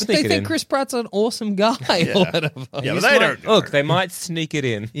 Yeah, might but sneak they it think in. Chris Pratt's an awesome guy or whatever. Yeah, but they don't. Look, they might sneak it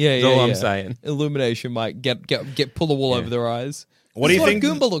in. Yeah, That's yeah, all yeah. I'm saying. Illumination might get pull the wool over their eyes. What do This you is think?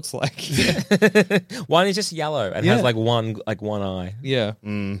 What a Goomba looks like. One is just yellow and Yeah. has like one eye. Yeah,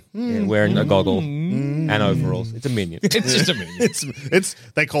 Yeah, wearing a goggle and overalls. It's a minion. it's just a Minion. It's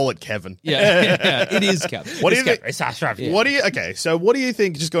they call it Kevin. Yeah, it is Captain. What do you think? It's Ashraf. What do you? Okay, so what do you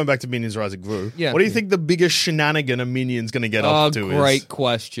think? Just going back to Minions: Rise of Gru. Yeah. What do you think the biggest shenanigan a Minion's going to get Oh, up to great is?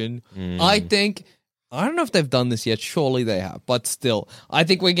 question. I think I don't know if they've done this yet. Surely they have, but still, I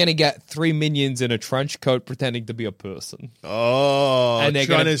think we're gonna get 3 minions in a trench coat pretending to be a person. Oh, And they're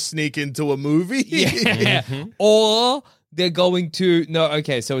trying gonna- to sneak into a movie. Yeah, or they're going to no.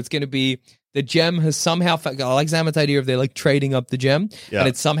 Okay, so it's gonna be. The gem has somehow I like Zamet's idea of they're like trading up the gem, Yeah. and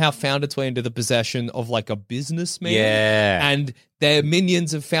it's somehow found its way into the possession of like a businessman. Yeah. And their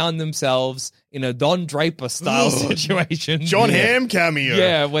minions have found themselves in a Don Draper style situation. John Hamm cameo.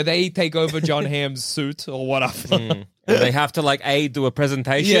 Yeah, where they take over John Hamm's suit or whatever. And they have to like do a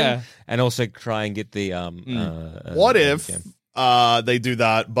presentation Yeah. and also try and get the What if gem. they do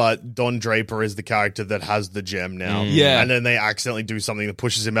that, but Don Draper is the character that has the gem now? Yeah. And then they accidentally do something that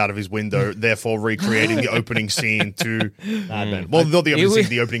pushes him out of his window, therefore recreating the opening scene to Mad Men. Well, not the opening scene,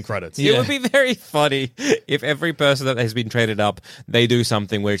 the opening credits. It would be very funny if every person that has been traded up, they do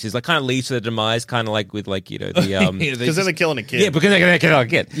something where she's like kind of leads to the demise, kind of like with like, you know, the Yeah, Because then they're killing a kid. yeah, because they're gonna get a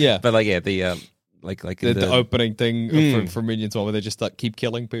kid. Yeah. But like the like the opening thing for Minions one where they just like keep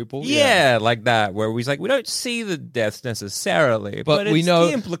killing people. yeah, like that, where he's like, we don't see the deaths necessarily, but we it's know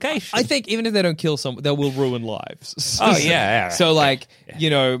the implication. I think even if they don't kill someone, they will ruin lives. Oh, yeah. So like, you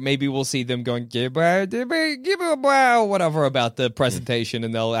know, maybe we'll see them going give a wow, whatever about the presentation,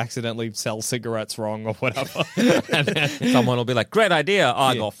 and they'll accidentally sell cigarettes wrong or whatever. And then- someone will be like, great idea,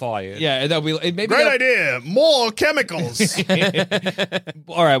 I got fired. yeah, and they'll be maybe Great they'll- idea. More chemicals.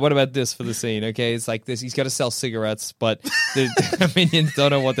 All right, what about this for the scene? Okay, it's like this. He's got to sell cigarettes, but the minions don't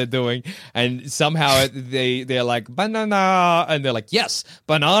know what they're doing, and somehow they're like banana, and they're like yes,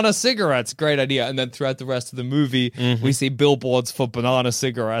 banana cigarettes, great idea. And then throughout the rest of the movie, we see billboards for banana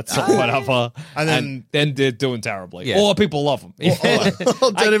cigarettes or whatever, And then they're doing terribly, Yeah. or people love them.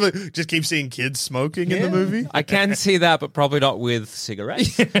 Alternatively, just keep seeing kids smoking in the movie. I can see that, but probably not with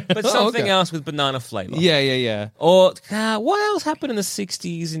cigarettes. But something okay. else with banana flavor. yeah. Or what else happened in the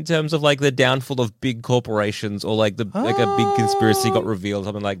 60s in terms of like the downfall of big corporations, or like like a big conspiracy got revealed,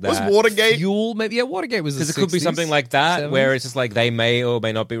 something like that. Was Watergate? Fuel, maybe. Yeah, Watergate was Because the it could be 60s, something like that, 70s. where it's just like they may or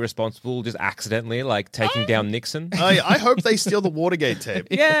may not be responsible, just accidentally like taking down Nixon. I hope they steal the Watergate tape.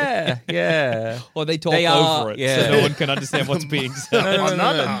 yeah. or they talk They over are- it, yeah. so no one can understand what's being said.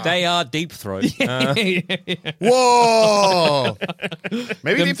 No. They are deep throat. Whoa!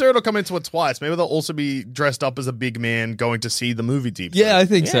 Maybe Deep Throat will come into it twice. Maybe they'll also be dressed up as a big man going to see the movie Deep Throat. Yeah, I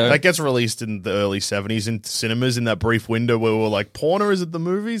think so. That gets released in the early 70s in cinemas in that brief window where we were like, porn or is it the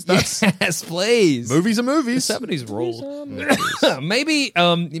movies? That's Yes, please. movies are movies. 70s rule. maybe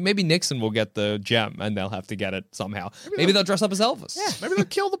Nixon will get the gem and they'll have to get it somehow. Maybe they'll dress up as Elvis. Yeah, maybe they'll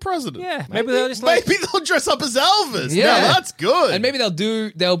kill the president. Yeah, maybe they'll just like... Maybe they'll dress up as Elvis. Yeah. Yeah, that's good. And maybe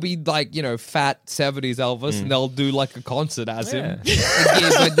they'll be like, fat 70s Elvis and they'll do like a concert as him.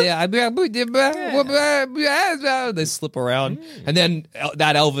 They slip around. And then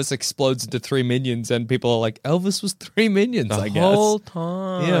that Elvis explodes into 3 minions and people are like, Elvis was 3 minions, I guess. The whole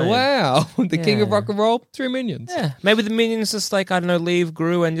time. Yeah, wow. The king of rock and roll, 3 minions. Yeah, maybe the minions just like, I don't know, leave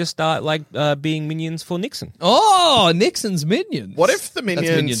Gru and just start like being minions for Nixon. Oh, Nixon's minions. What if the minions...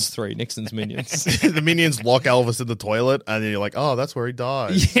 That's Minions 3, Nixon's minions. the minions lock Elvis in the toilet and then you're like, oh, that's where he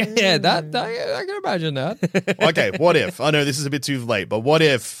died. Yeah, I can imagine that. Okay, what if? I know this is a bit too late, but what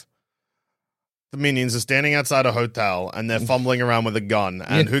if the minions are standing outside a hotel and they're fumbling around with a gun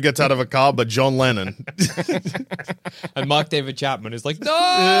and who gets out of a car but John Lennon? And Mark David Chapman is like,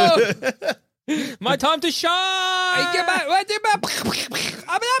 no! My time to shine! Get back!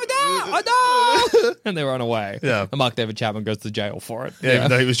 And they run away. Yeah. And Mark David Chapman goes to jail for it. Yeah, even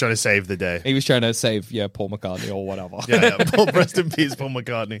though he was trying to save the day. He was trying to save, Paul McCartney or whatever. Yeah. Rest in peace, Paul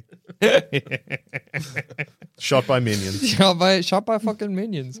McCartney. Shot by minions. Shot by fucking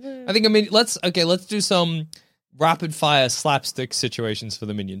minions. I think, let's do some rapid fire slapstick situations for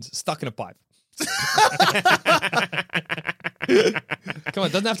the minions. Stuck in a pipe. Come on,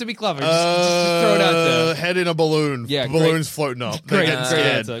 it doesn't have to be clever. Just throw it out there. Head in a balloon. Yeah, balloons floating up. Great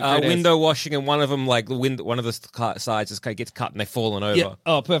Scared. answer. Window washing, and one of them, like one of the sides, just gets cut and they're falling over. Yeah.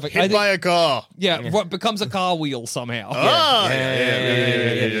 Oh, perfect. Hit by a car. Yeah, what becomes a car wheel somehow.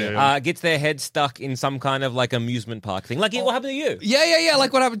 Yeah. Gets their head stuck in some kind of like amusement park thing. Like, what happened to you? Yeah.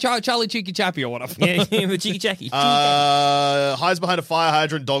 Like what happened to Charlie Cheeky Chappie or whatever. Yeah, the cheeky Jackie. Hides behind a fire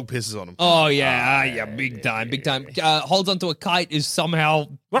hydrant, dog pisses on him. Oh, yeah, big time. Holds onto a kite, is somehow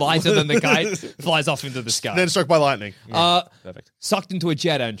lighter than the kite, flies off into the sky. Then struck by lightning. Perfect. Sucked into a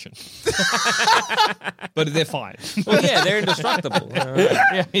jet engine. But they're fine. Well, yeah, they're indestructible.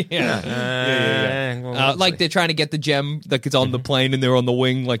 Like they're trying to get the gem that is on the plane and they're on the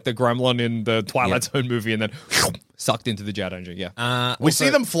wing like the gremlin in the Twilight Zone movie and then sucked into the jet engine, We see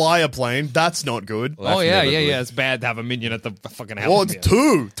them fly a plane. That's not good. Well, yeah. It's bad to have a minion at the fucking house. Well, it's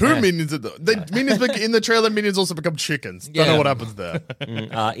two minions. Minions in the trailer, minions also become chickens. Don't know what happens there.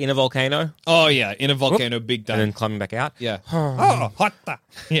 In a volcano. Oh, yeah, in a volcano, big time. And then climbing back out. Yeah. Oh, hot.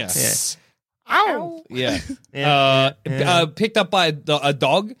 Yeah. Ow. Yeah. Picked up by a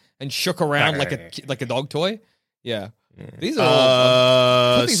dog and shook around like a dog toy. Yeah. These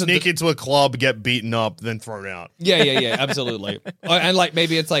are all sneak into a club, get beaten up, then thrown out. Yeah, absolutely. And like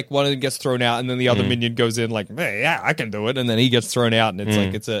maybe it's like one of them gets thrown out, and then the other minion goes in like, hey, yeah, I can do it, and then he gets thrown out, and it's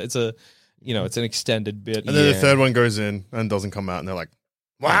like it's a it's an extended bit. And then the third one goes in and doesn't come out, and they're like,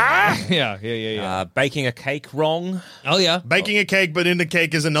 "Wah!" Yeah. Baking a cake wrong. Oh yeah, baking a cake, but in the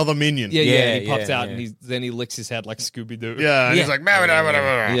cake is another minion. Yeah. And he pops out and then he licks his head like Scooby Doo. Yeah, and he's like,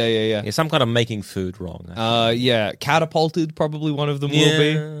 Yeah. Yeah, some kind of making food wrong. Catapulted, probably one of them will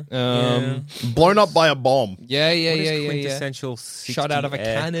be. Blown up by a bomb. Yeah. Quintessential shot out of a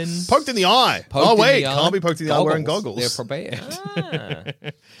cannon. Poked in the eye. Can't be poked in the eye wearing goggles. They're prepared.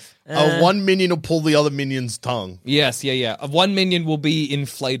 One minion will pull the other minion's tongue. Yes, yeah. One minion will be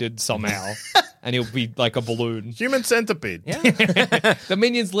inflated somehow, and he'll be like a balloon. Human centipede. Yeah. The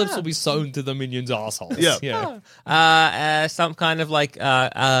minion's lips will be sewn to the minion's assholes. Yeah. Some kind of like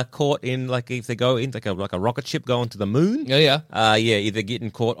caught in, like if they go in like a rocket ship going to the moon. Yeah. Either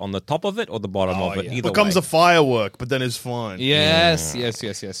getting caught on the top of it or the bottom of it. Either becomes way. a firework, but then is fine. Yes.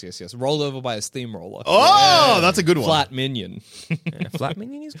 Rolled over by a steamroller. Oh, that's a good one. Flat minion. Flat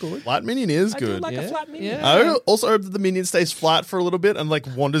minion is good. Flat minion is I good. do like a flat minion. Yeah. I also hope that the minion stays flat for a little bit and like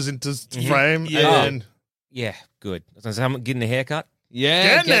wanders into frame. Yeah. And Yeah, good. Someone getting a haircut.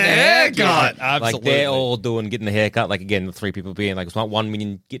 Yeah, Getting a haircut. Absolutely. Like they're all getting the haircut. Like again, the 3 people being like one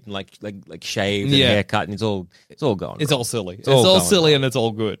minion getting like shaved and haircut, and it's all gone. It's all silly. It's all all going silly and it's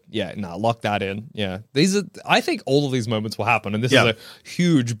all good. Yeah, lock that in. Yeah, I think all of these moments will happen, and this is a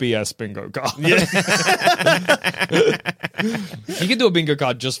huge BS bingo card. Yeah. You can do a bingo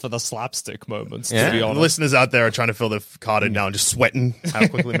card just for the slapstick moments. To be the honest, listeners out there are trying to fill their card in now and just sweating how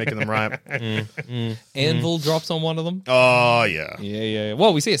quickly making them right. Anvil drops on one of them. Oh yeah. Yeah.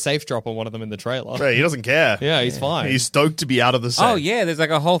 Well, we see a safe drop on one of them in the trailer. Right, he doesn't care. Yeah, he's fine. He's stoked to be out of the safe. Oh yeah, there's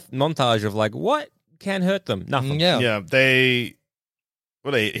like a whole montage of like what can hurt them. Nothing. Yeah, they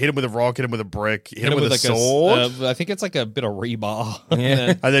hit him with a rock, hit him with a brick, hit him with a like sword. I think it's like a bit of rebar.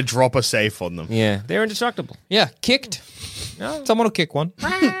 Yeah. And then drop a safe on them. Yeah, they're indestructible. Yeah, kicked. Someone will kick one.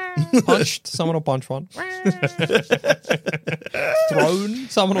 Punched. Someone will punch one. Thrown.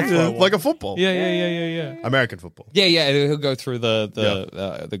 Someone will throw one. Like a football. Yeah. American football. Yeah. He'll go through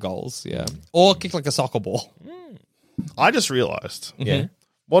the goals. Yeah. Or kick like a soccer ball. I just realized. Yeah.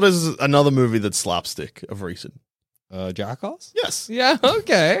 What is another movie that's slapstick of recent? Jackass? Yes. Yeah.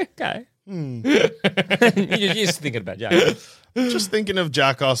 Okay. You're just thinking about Jack. Just thinking of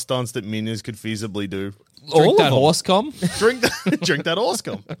Jackass stunts that minions could feasibly do. Drink that horse cum. Drink that horse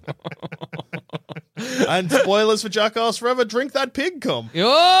cum. And spoilers for Jackass Forever, drink that pig cum.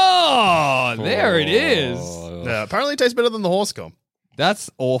 Oh, there it is. Yeah, apparently it tastes better than the horse cum. That's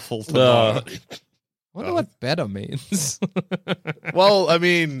awful to know. I wonder what better means. Well, I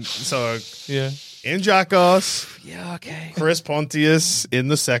mean, so in Jackass, okay. Chris Pontius in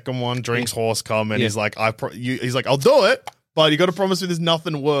the second one drinks horse cum, and he's like, he's like, I'll do it, but you got to promise me there's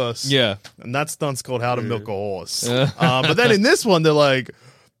nothing worse. Yeah, and that stunt's called How to Milk a Horse. But then in this one, they're like,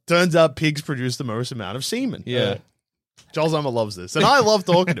 turns out pigs produce the most amount of semen. Yeah. Joel Zimmer loves this, and I love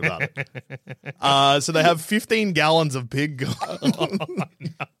talking about it. So they have 15 gallons of pig cum.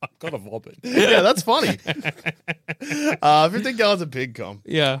 Gotta vomit. Yeah, that's funny. 15 gallons of pig cum.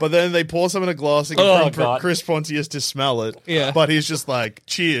 Yeah. But then they pour some in a glass and get Chris Pontius to smell it. Yeah. But he's just like,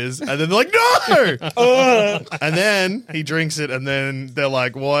 cheers. And then they're like, no! And then he drinks it, and then they're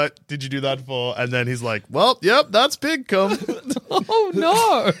like, what did you do that for? And then he's like, well, yep, that's pig cum. Oh,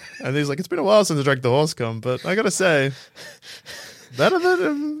 no. And he's like, it's been a while since I drank the horse cum, but I gotta say, better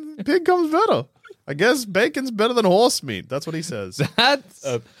than pig cum's better. I guess bacon's better than horse meat. That's what he says. That's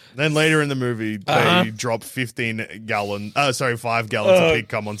Then later in the movie, they drop 5 gallons of pig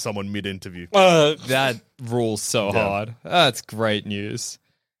cum on someone mid-interview. that rules so hard. That's great news.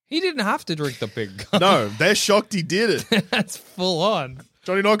 He didn't have to drink the pig cum. No, they're shocked he did it. That's full on.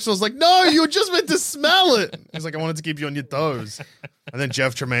 Johnny Knoxville's like, no, you were just meant to smell it. He's like, I wanted to keep you on your toes. And then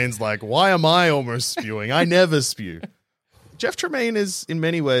Jeff Tremaine's like, why am I almost spewing? I never spew. Jeff Tremaine is, in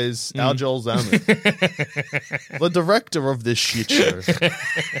many ways, our Joel Zammit. The director of this shit show.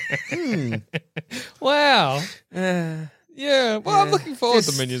 Wow. Yeah, well, I'm looking forward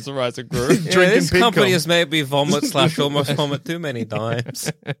to Minions of Rise of Gru. Yeah, this company has made me vomit / almost vomit too many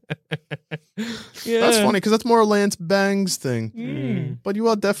times. That's funny, because that's more a Lance Bangs thing. But you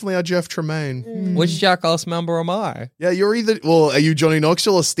are definitely a Jeff Tremaine. Which Jackass member am I? Yeah, you're either, well, are you Johnny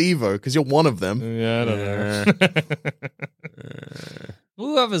Knoxville or Steve-O? Because you're one of them. Yeah, I don't know.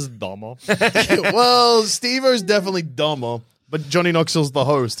 Whoever's dumber. Well, Steve-O's definitely dumber. But Johnny Knoxville's the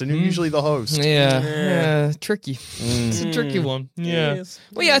host, and you're usually the host. Yeah, tricky. It's a tricky one. Yeah. Yes.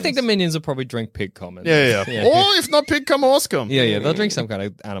 Well, yeah, I think the minions will probably drink pig cum. Yeah. Or if not pig cum, horse cum. Yeah, they'll drink some kind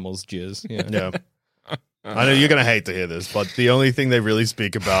of animal's jizz. Yeah. I know you're going to hate to hear this, but the only thing they really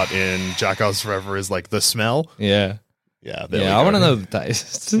speak about in Jackass Forever is like the smell. Yeah. Yeah, I want to know the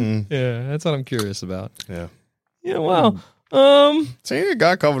taste. Yeah, that's what I'm curious about. Yeah. Yeah, well, seeing a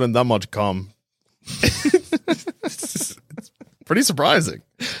guy covered in that much cum. Pretty surprising.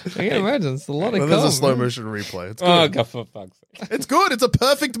 I can imagine. It's a lot of cum. There's a slow motion replay. It's good. Oh, God, for fuck's sake. It's good. It's a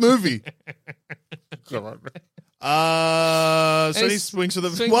perfect movie. So he swings for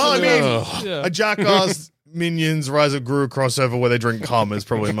the... Well, I mean, a Jackass Minions Rise of Gru crossover where they drink cum is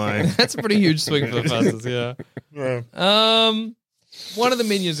probably my... That's a pretty huge swing for the fences, yeah. One of the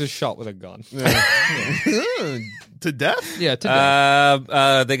minions is shot with a gun. To death? Yeah, to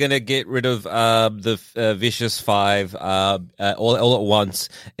death. They're going to get rid of the Vicious Five all at once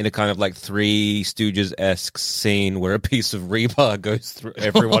in a kind of like Three Stooges-esque scene where a piece of rebar goes through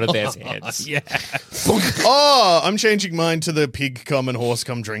every one of their heads. Yeah. I'm changing mine to the pig cum and horse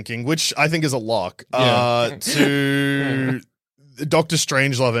cum drinking, which I think is a lock. Yeah. To Doctor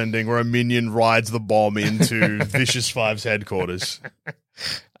Strangelove ending where a minion rides the bomb into Vicious Five's headquarters.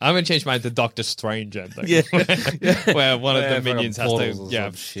 I'm going to change mine to Doctor Strange ending. Yeah. Where one of the minions has to...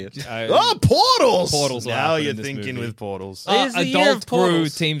 Yeah, shit. Portals! Portals will now happen you're in this thinking movie. with portals. It's the year of Adult Gru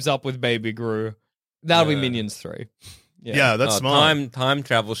portals. teams up with Baby Gru. That'll be Minions 3. Yeah, that's smart. Time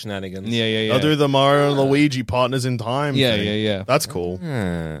travel shenanigans. Yeah. I'll do the Mario and Luigi partners in time Yeah, thing. yeah. That's cool.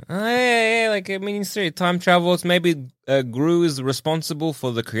 Yeah, like Minions 3, time travels. Maybe Gru is responsible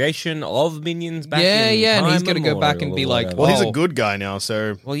for the creation of Minions back in and time he's got to go back and memorial be or like, whatever. Well, he's a oh, good guy now,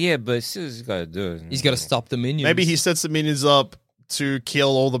 so Well, yeah, but he's got to do it. he's got to stop the minions. maybe he sets the minions up to kill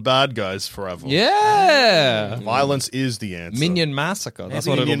all the bad guys forever. Yeah. Violence is the answer. Minion Massacre. That's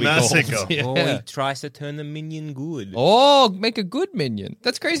Maybe what it'll Minion be Massacre. called. Yeah. Or he tries to turn the minion good. Oh, make a good minion.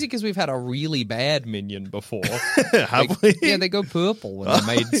 That's crazy because we've had a really bad minion before. Have we? Yeah, they go purple when they're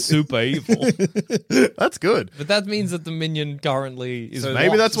made super evil. That's good. But that means that the minion currently is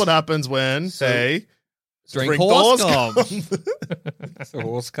Maybe that's what happens when they Drink horse cum. So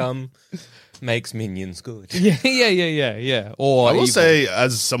horse cum makes minions good. Yeah. Or I will evil. say,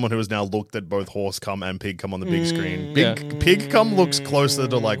 as someone who has now looked at both horse cum and pig cum on the big screen, pig cum looks closer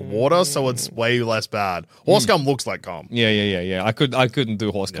to like water, so it's way less bad. Horse cum looks like cum. Yeah. I couldn't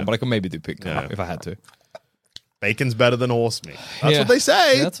do horse cum, but I could maybe do pig cum if I had to. Bacon's better than horse meat. That's what they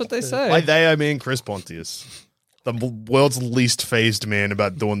say. That's what they say. By they, I mean Chris Pontius, the world's least phased man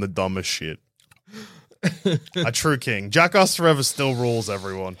about doing the dumbest shit. A true king. Jackass Forever still rules,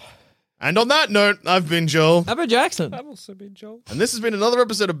 everyone. And on that note, I've been Joel. How about Jackson? I've also been Joel. And this has been another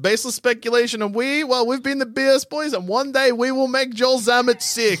episode of Baseless Speculation. And we've been the BS Boys, and one day we will make Joel Zammett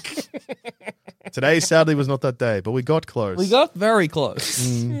sick. Today, sadly, was not that day, but we got close. We got very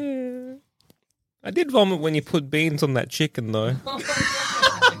close. I did vomit when you put beans on that chicken, though.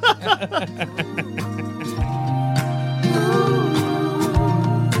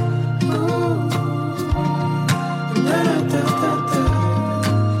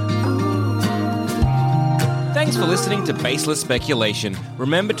 Thanks for listening to Baseless Speculation.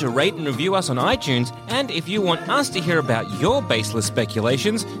 Remember to rate and review us on iTunes, and if you want us to hear about your baseless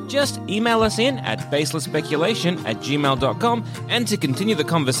speculations, just email us in at baselessspeculation@gmail.com, and to continue the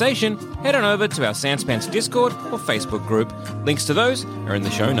conversation, head on over to our Sanspants Discord or Facebook group. Links to those are in the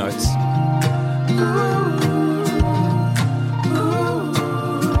show notes.